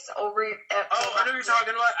piece over. Oh, I know what you're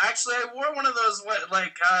talking about. Actually, I wore one of those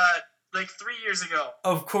like 3 years ago.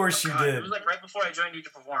 Of course you did. It was like right before I joined you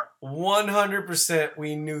to perform. 100%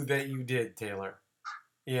 we knew that you did, Taylor.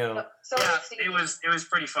 Yeah, it was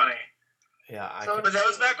pretty funny. Yeah, but that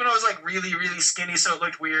was back when I was like really, really skinny, so it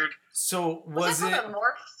looked weird. So was it a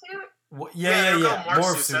morph suit? Yeah.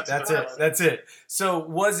 Morph suit. That's it. So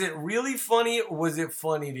was it really funny, or was it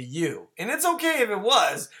funny to you? And it's okay if it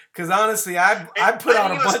was, because honestly, I put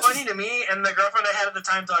out a bunch. It was funny to me, and the girlfriend I had at the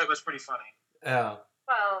time thought it was pretty funny. Yeah.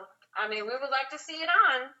 Well, I mean, we would like to see it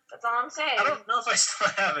on. That's all I'm saying. I don't know if I still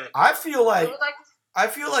have it. I feel like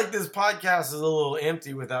this podcast is a little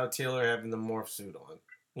empty without Taylor having the morph suit on.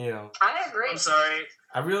 I agree. I'm sorry.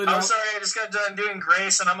 I really don't. I'm sorry. I just got done doing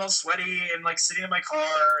Grace, and I'm all sweaty and like sitting in my car.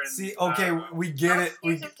 And, see, okay, we get it.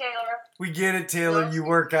 We get it, Taylor. You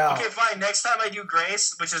work out. Okay, fine. Next time I do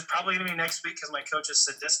Grace, which is probably gonna be next week because my coach is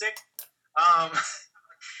sadistic. I'll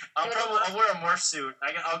wear a morph suit.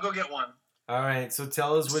 I'll go get one. All right. So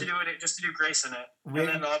tell us just to do Grace in it, and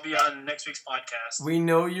then I'll be on next week's podcast. We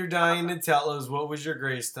know you're dying to tell us what was your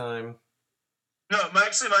Grace time. No,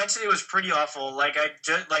 mine today was pretty awful. Like I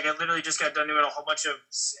literally just got done doing a whole bunch of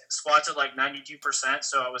squats at like 92%,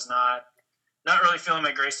 so I was not really feeling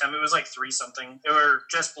my Grace time. It was like 3-something. They were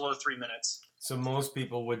just below 3 minutes. So most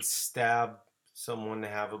people would stab someone to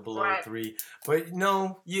have a below 3, but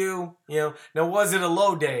no, you know. Now was it a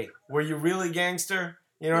low day? Were you really gangster?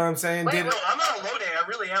 You know what I'm saying? I'm on a low day. I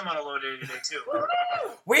really am on a low day today too.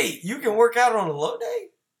 Wait, you can work out on a low day?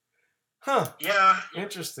 Huh. Yeah.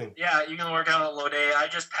 Interesting. Yeah, you can work out on a low day. I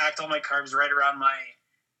just packed all my carbs right around my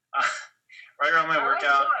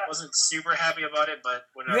workout. I wasn't super happy about it, but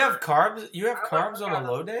whatever. You have carbs? You have carbs on a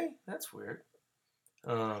low day? That's weird.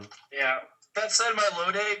 Yeah. That said, my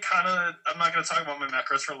low day I'm not going to talk about my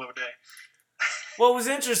macros for low day. Well, it was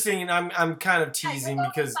interesting. I'm kind of teasing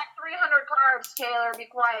because like 300 carbs, Taylor. Be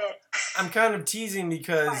quiet. I'm kind of teasing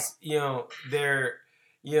because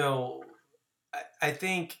I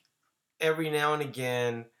think every now and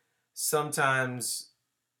again, sometimes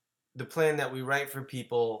the plan that we write for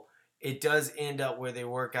people, it does end up where they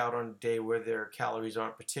work out on a day where their calories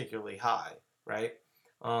aren't particularly high, right?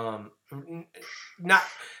 Not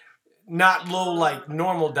low like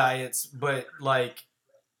normal diets, but like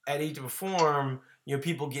at Eat to Perform,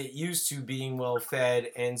 people get used to being well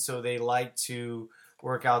fed, and so they like to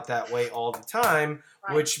work out that way all the time,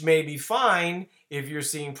 which may be fine if you're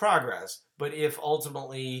seeing progress. But if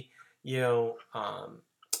ultimately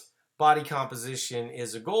body composition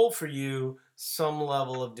is a goal for you, some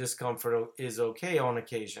level of discomfort is okay on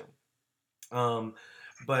occasion.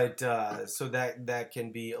 But so that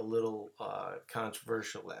can be a little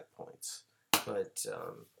controversial at points. But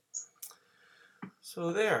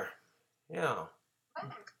so there, yeah.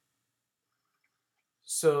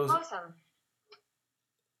 So Awesome.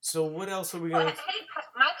 so what else are we Well, gonna? hey,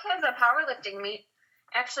 Mike has a powerlifting meet.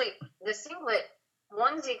 Actually, the singlet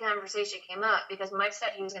onesie conversation came up because Mike said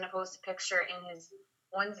he was going to post a picture in his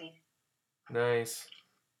onesie. Nice.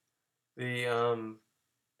 The I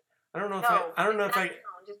don't know if No, I don't know if not- I no,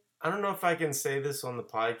 just I don't know if I can say this on the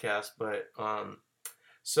podcast, but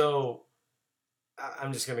so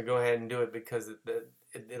I'm just gonna go ahead and do it because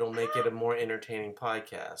it'll make it a more entertaining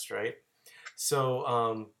podcast, right?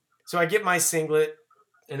 So so I get my singlet,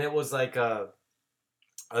 and it was like a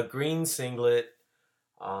green singlet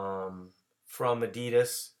from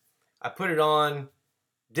Adidas. I put it on,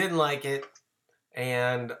 didn't like it,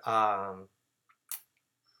 and I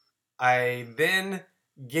then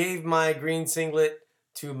gave my green singlet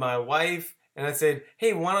to my wife, and I said,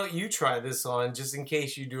 "Hey, why don't you try this on just in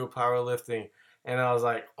case you do a powerlifting?" And I was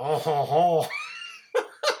like, "Oh,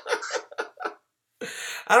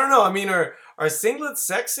 I don't know. I mean, are singlets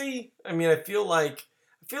sexy? I mean, I feel like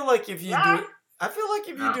if you Yeah. do, I feel like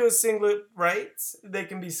if you No. do a singlet right, they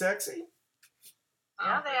can be sexy."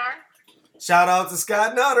 yeah, they are. Shout out to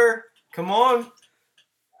Scott Nutter. Come on.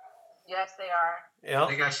 Yes, they are. I Yep.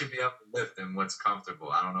 think I should be able to lift in what's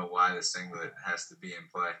comfortable. I don't know why the singlet has to be in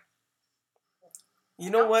play. You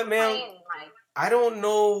know Don't what, man? complain, Mike. I don't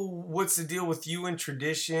know what's the deal with you and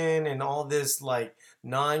tradition and all this like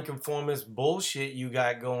non-conformist bullshit you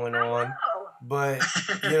got going on, Oh, but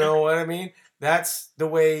you know what I mean? That's the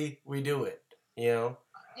way we do it, you know?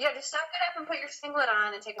 yeah, just suck it up and put your singlet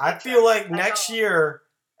on and take a I picture. feel like That's next all. year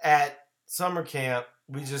at summer camp,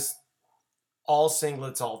 we just all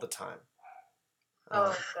singlets all the time.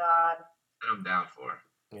 Oh God. That I'm down for.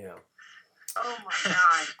 Yeah. Oh my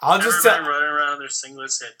God. I'll just Everybody tell. running around in their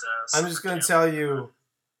singlets at. I'm just gonna tell you,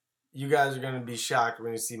 you guys are gonna be shocked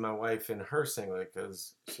when you see my wife in her singlet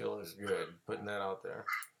because she looks good. Putting that out there.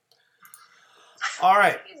 All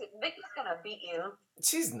right, Vicky's gonna beat you.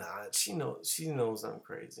 she's not. She knows I'm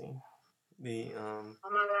crazy. The Oh my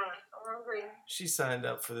God. I'm hungry. she signed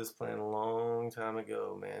up for this plan a long time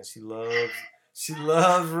ago, man. She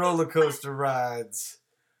loves roller coaster rides.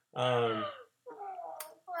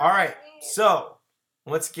 All right, so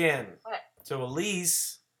once again, What? so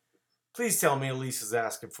Elise, please tell me Elise is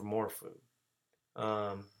asking for more food.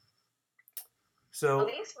 So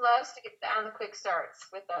Elise loves to get on the quick starts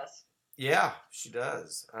with us. yeah, she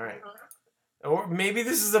does. All right, Mhm. or maybe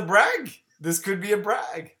this is a brag. This could be a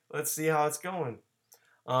brag. Let's see how it's going.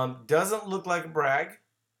 Doesn't look like a brag.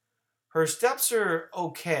 Her steps are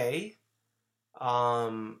okay.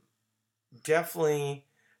 Definitely.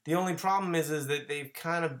 The only problem is that they've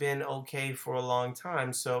kind of been okay for a long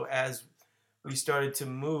time. So as we started to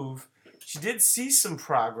move, she did see some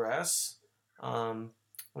progress. I'm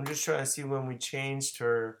just trying to see when we changed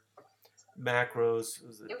her macros. It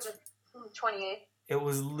was a 28. It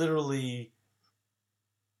was literally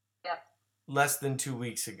Yep. less than 2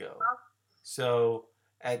 weeks ago. Huh? So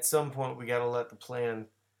at some point we got to let the plan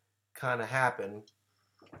kind of happen.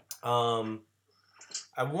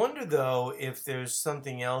 I wonder though if there's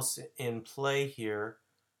something else in play here,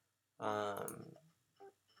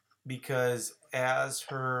 because as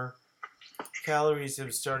her calories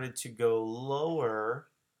have started to go lower,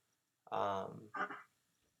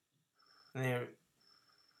 there.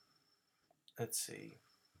 Let's see.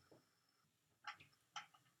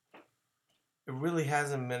 It really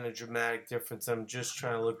hasn't been a dramatic difference. I'm just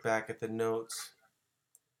trying to look back at the notes.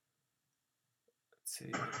 Let's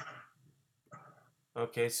see.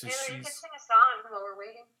 Okay, so Taylor, you can she's. sing a song while we're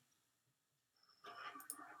waiting.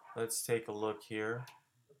 Let's take a look here.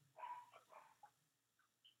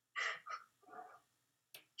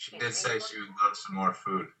 She did say she would love some more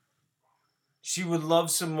food. She would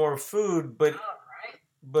love some more food, but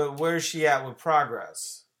All right. where's she at with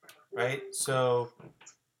progress? Right? So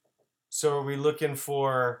are we looking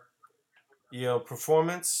for,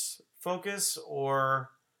 performance focus, or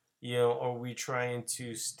are we trying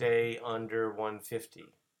to stay under 150?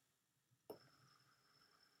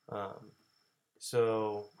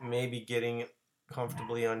 So maybe getting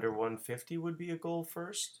comfortably under 150 would be a goal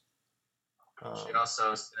first. She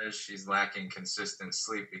also says she's lacking consistent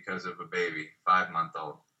sleep because of a baby,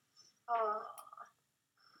 5-month-old. Oh,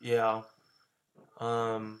 Yeah.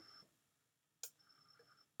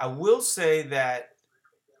 I will say that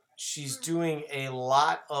she's doing a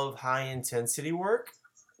lot of high intensity work.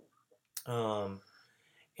 And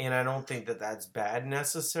I don't think that that's bad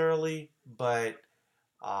necessarily, but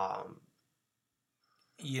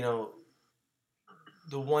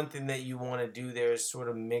the one thing that you want to do there is sort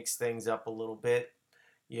of mix things up a little bit.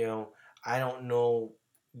 I don't know,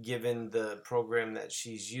 given the program that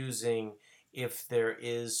she's using, if there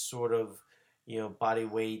is sort of, body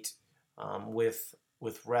weight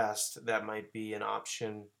with rest, that might be an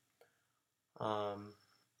option.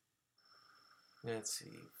 Let's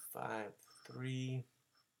see, 5'3".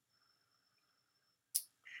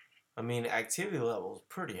 I mean, activity level is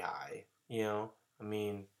pretty high. I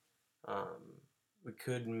mean, we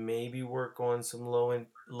could maybe work on some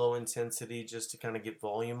low intensity just to kind of get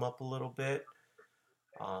volume up a little bit.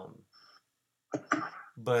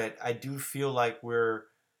 But I do feel like we're,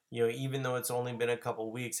 even though it's only been a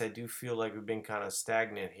couple weeks, I do feel like we've been kind of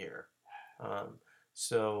stagnant here.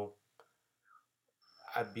 So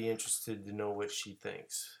I'd be interested to know what she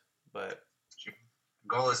thinks. But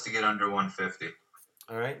Goal is to get under 150.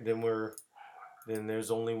 all right, then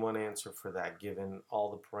there's only one answer for that, given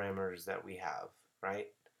all the parameters that we have, right?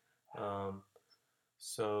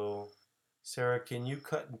 So Sarah, can you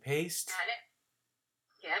cut and paste?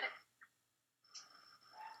 Get it.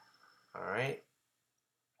 All right.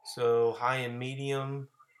 So high and medium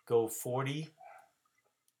go 40.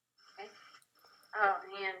 Okay. Oh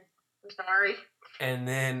man, I'm sorry. And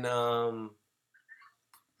then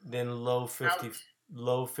low 50, Ouch.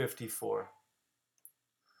 low 54.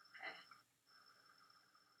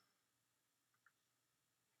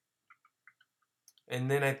 And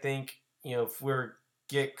then I think, if we're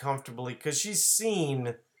get comfortably, because she's seen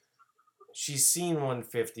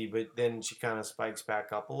 150, but then she kind of spikes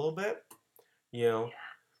back up a little bit, Yeah.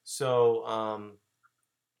 So I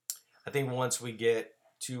think once we get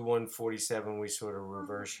to 147, we sort of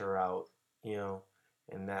reverse her out, and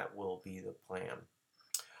that will be the plan.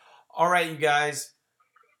 All right, you guys.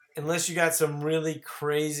 Unless you got some really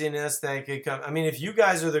craziness that could come. I mean, if you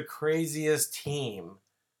guys are the craziest team,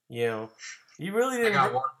 you really didn't.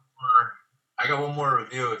 I got one more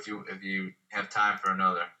review if you have time for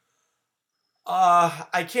another.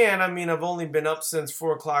 I can. I mean, I've only been up since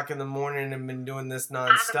 4:00 in the morning and been doing this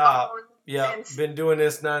nonstop. Yeah, been doing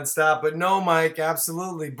this nonstop. But no, Mike,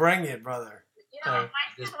 absolutely, bring it, brother. Mike's not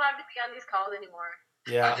allowed to be on these calls anymore.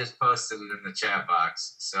 Yeah. I just posted it in the chat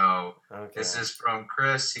box. So Okay. This is from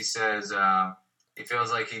Chris. He says he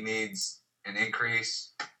feels like he needs an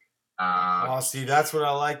increase. See, that's what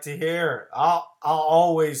I like to hear. I'll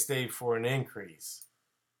always stay for an increase.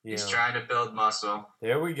 He's trying to build muscle.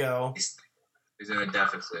 There we go. He's in a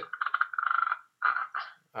deficit.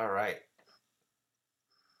 All right.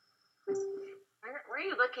 Where are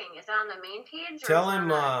you looking? Is that on the main page? Or Tell is it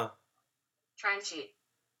him. on the trend sheet.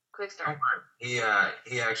 Quick start. He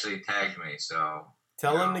actually tagged me, so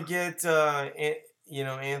Tell him to get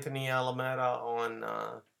Anthony Alameda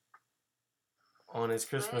on his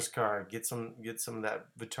Christmas card. Get some of that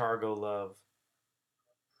Vitargo love.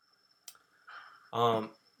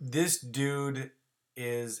 This dude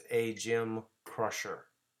is a gym crusher.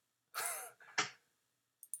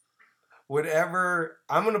 Whatever,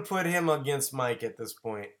 I'm gonna put him against Mike at this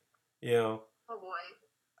point. Oh boy.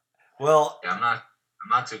 Well, yeah, I'm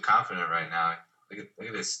not too confident right now. Look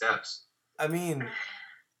at his steps. I mean,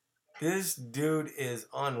 this dude is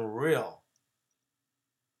unreal.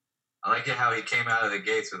 I like it how he came out of the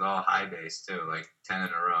gates with all high days too, like 10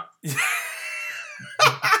 in a row.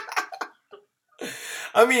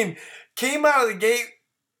 I mean, came out of the gate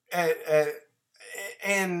at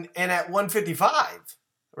 155,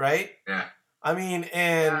 right? Yeah. I mean,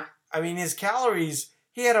 his calories,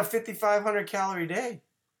 he had a 5,500 calorie day.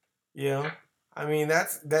 Yeah. I mean,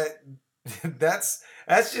 that's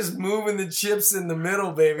just moving the chips in the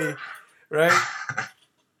middle, baby, right?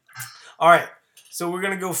 All right, so we're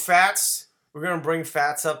gonna go fats. We're gonna bring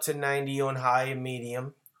fats up to 90 on high and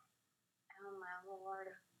medium. Oh my lord.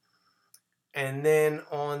 And then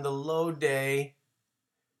on the low day,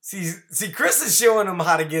 see, Chris is showing them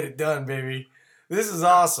how to get it done, baby. This is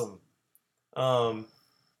awesome. But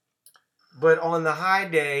on the high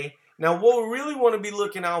day, now what we really want to be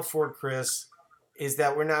looking out for, Chris, is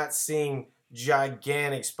that we're not seeing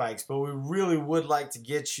gigantic spikes, but we really would like to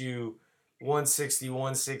get you 160,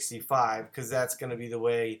 165, because that's going to be the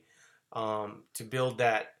way to build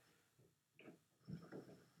that.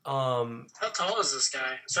 How tall is this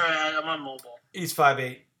guy? Sorry, I'm on mobile. He's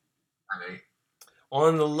 5'8".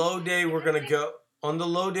 On the low day, we're gonna go.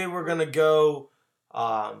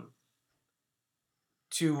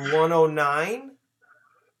 To 109,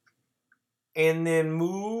 and then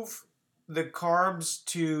move the carbs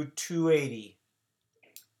to 280.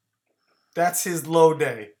 That's his low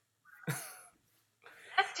day.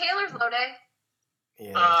 That's Taylor's low day.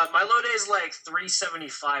 Yeah. My low day is like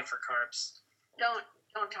 375 for carbs. Don't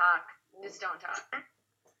talk. Just don't talk.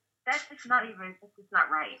 That's just not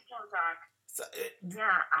right. Don't talk.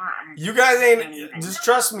 Yeah. You guys ain't. Just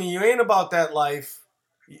trust me. You ain't about that life.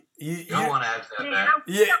 You don't want to have that Hey, back. I'm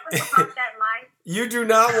Yeah. about that life. You do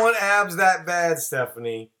not want abs that bad,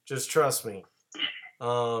 Stephanie. Just trust me.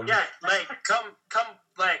 Yeah, like come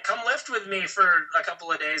lift with me for a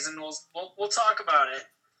couple of days, and we'll talk about it.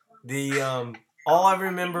 The all I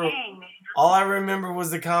remember was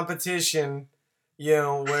the competition,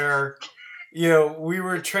 where we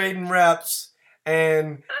were trading reps,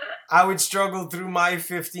 and I would struggle through my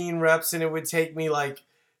 15 reps, and it would take me like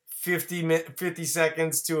 50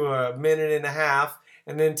 seconds to a minute and a half,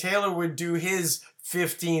 and then Taylor would do his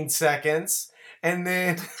 15 seconds, and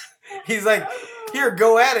then he's like, "Here,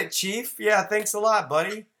 go at it, Chief." Yeah, thanks a lot,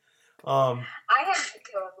 buddy. I had to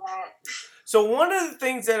go with that. So one of the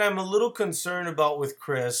things that I'm a little concerned about with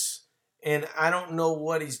Chris, and I don't know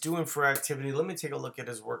what he's doing for activity. Let me take a look at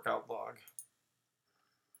his workout log.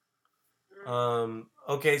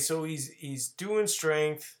 Okay, so he's doing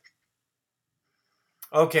strength.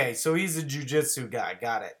 Okay, so he's a jiu-jitsu guy.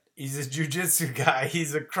 Got it. He's a jiu-jitsu guy.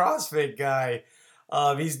 He's a CrossFit guy.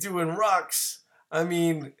 He's doing rucks. I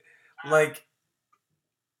mean, like,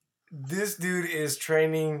 this dude is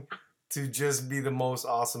training to just be the most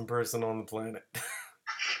awesome person on the planet.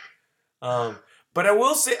 But I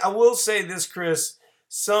will say this, Chris.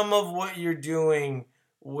 Some of what you're doing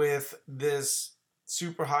with this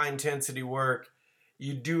super high intensity work,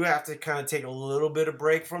 you do have to kind of take a little bit of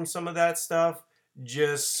break from some of that stuff,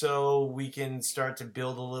 just so we can start to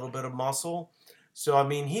build a little bit of muscle. So, I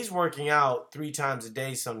mean, he's working out 3 times a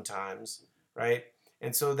day sometimes, right?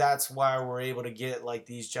 And so that's why we're able to get like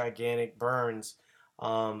these gigantic burns.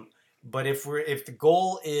 But if the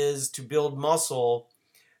goal is to build muscle,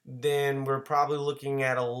 then we're probably looking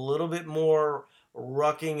at a little bit more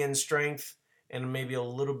rucking and strength and maybe a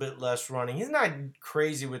little bit less running. He's not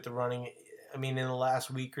crazy with the running. I mean, in the last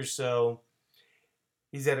week or so,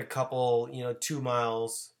 he's at a couple, 2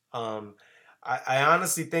 miles. I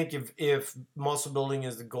honestly think if muscle building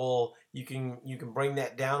is the goal, you can bring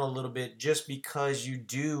that down a little bit just because you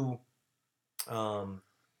do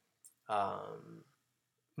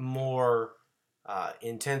more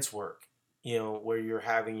intense work, where you're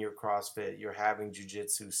having your CrossFit, you're having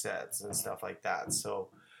jiu-jitsu sets and stuff like that. So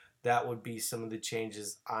that would be some of the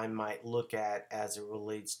changes I might look at as it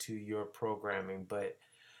relates to your programming. But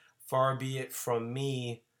far be it from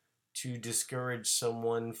me to discourage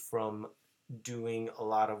someone from doing a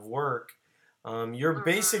lot of work. You're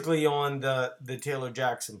basically on the Taylor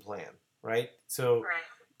Jackson plan, right? So Right.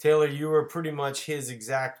 Taylor, you were pretty much his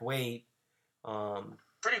exact weight.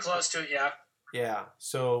 Pretty close to it, yeah. Yeah,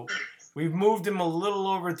 so we've moved him a little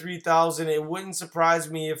over 3,000. It wouldn't surprise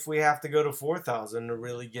me if we have to go to 4,000 to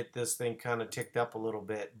really get this thing kind of ticked up a little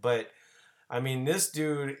bit. But, I mean, this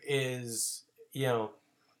dude is,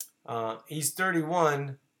 he's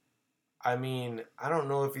 31. I mean, I don't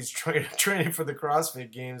know if he's training for the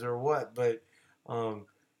CrossFit Games or what, but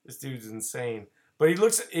this dude's insane. But he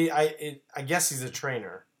looks, I guess he's a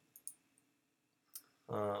trainer.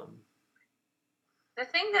 The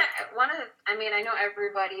thing that I know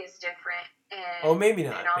everybody is different, and Oh, maybe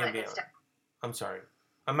not. and all Maybe that good not. stuff. I'm sorry.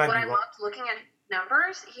 I might When be I wrong. loved looking at his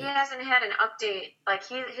numbers, he hasn't had an update. Like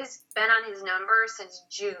he's been on his numbers since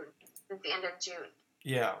the end of June,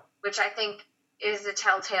 Yeah. which I think is a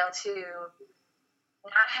telltale to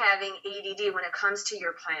not having ADD when it comes to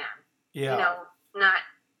your plan. Yeah. Not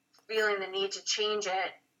feeling the need to change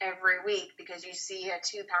it every week because you see a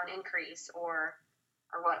 2-pound increase or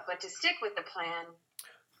what, but to stick with the plan.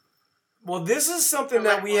 Well, this is something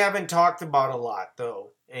that we haven't talked about a lot,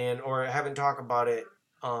 though, or haven't talked about it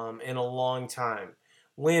in a long time.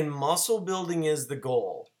 When muscle building is the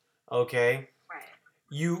goal, okay, Right.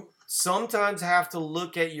 you sometimes have to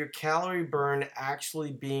look at your calorie burn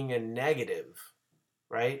actually being a negative,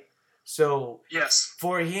 right? So Yes.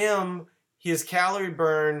 for him, his calorie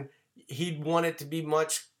burn, he'd want it to be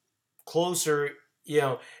much closer,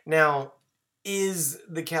 Now, is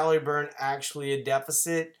the calorie burn actually a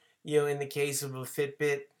deficit? In the case of a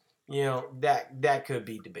Fitbit, that could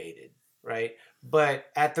be debated, right? But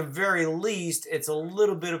at the very least, it's a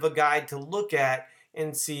little bit of a guide to look at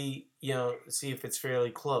and see if it's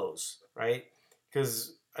fairly close, right?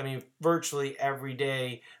 Because I mean, virtually every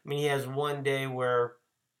day. I mean, he has one day where,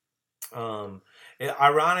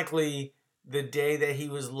 ironically, the day that he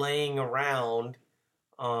was laying around,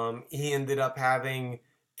 he ended up having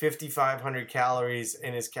 5,500 calories,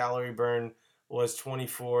 and his calorie burn was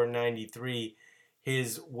 2493.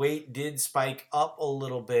 His weight did spike up a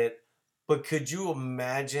little bit, but could you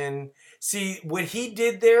imagine? See, what he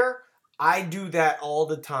did there, I do that all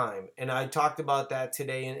the time, and I talked about that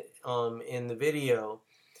today in the video,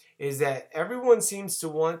 is that everyone seems to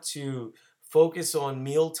want to focus on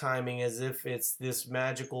meal timing as if it's this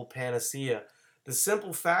magical panacea. The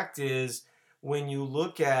simple fact is, when you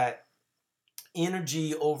look at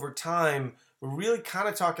energy over time, we're really kind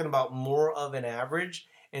of talking about more of an average.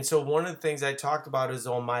 And so one of the things I talked about is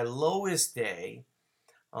on my lowest day,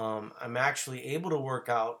 I'm actually able to work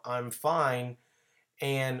out, I'm fine.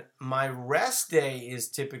 And my rest day is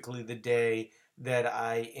typically the day that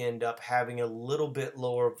I end up having a little bit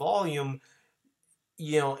lower volume,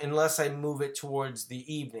 unless I move it towards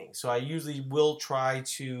the evening. So I usually will try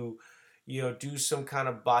to, do some kind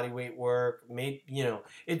of body weight work. Maybe,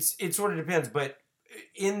 it sort of depends. But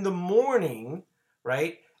in the morning,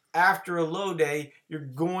 right, after a low day, you're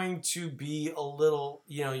going to be a little,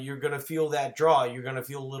 you're going to feel that draw. You're going to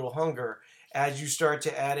feel a little hunger. As you start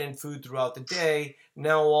to add in food throughout the day,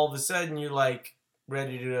 now all of a sudden you're like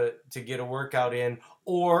ready to get a workout in,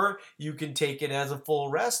 or you can take it as a full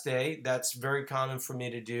rest day. That's very common for me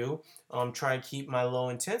to do. Try and keep my low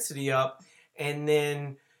intensity up, and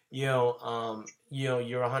then you're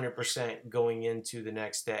 100% going into the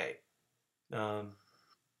next day.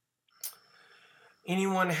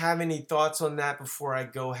 Anyone have any thoughts on that before I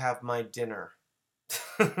go have my dinner?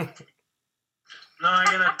 No, I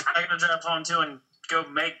gotta drive home too and go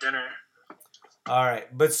make dinner. All right,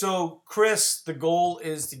 but so Chris, the goal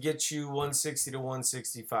is to get you 160 to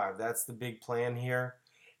 165. That's the big plan here,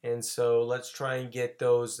 and so let's try and get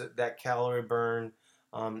that calorie burn,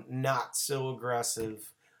 not so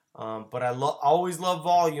aggressive. But I always love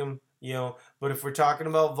volume, But if we're talking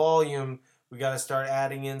about volume, we got to start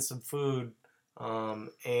adding in some food,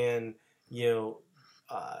 and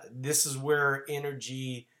this is where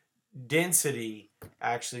energy density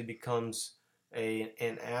actually becomes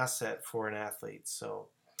an asset for an athlete. So,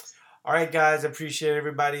 all right, guys, I appreciate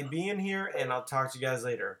everybody being here, and I'll talk to you guys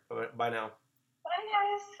later. Bye now. Bye,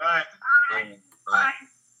 guys. All right. Bye.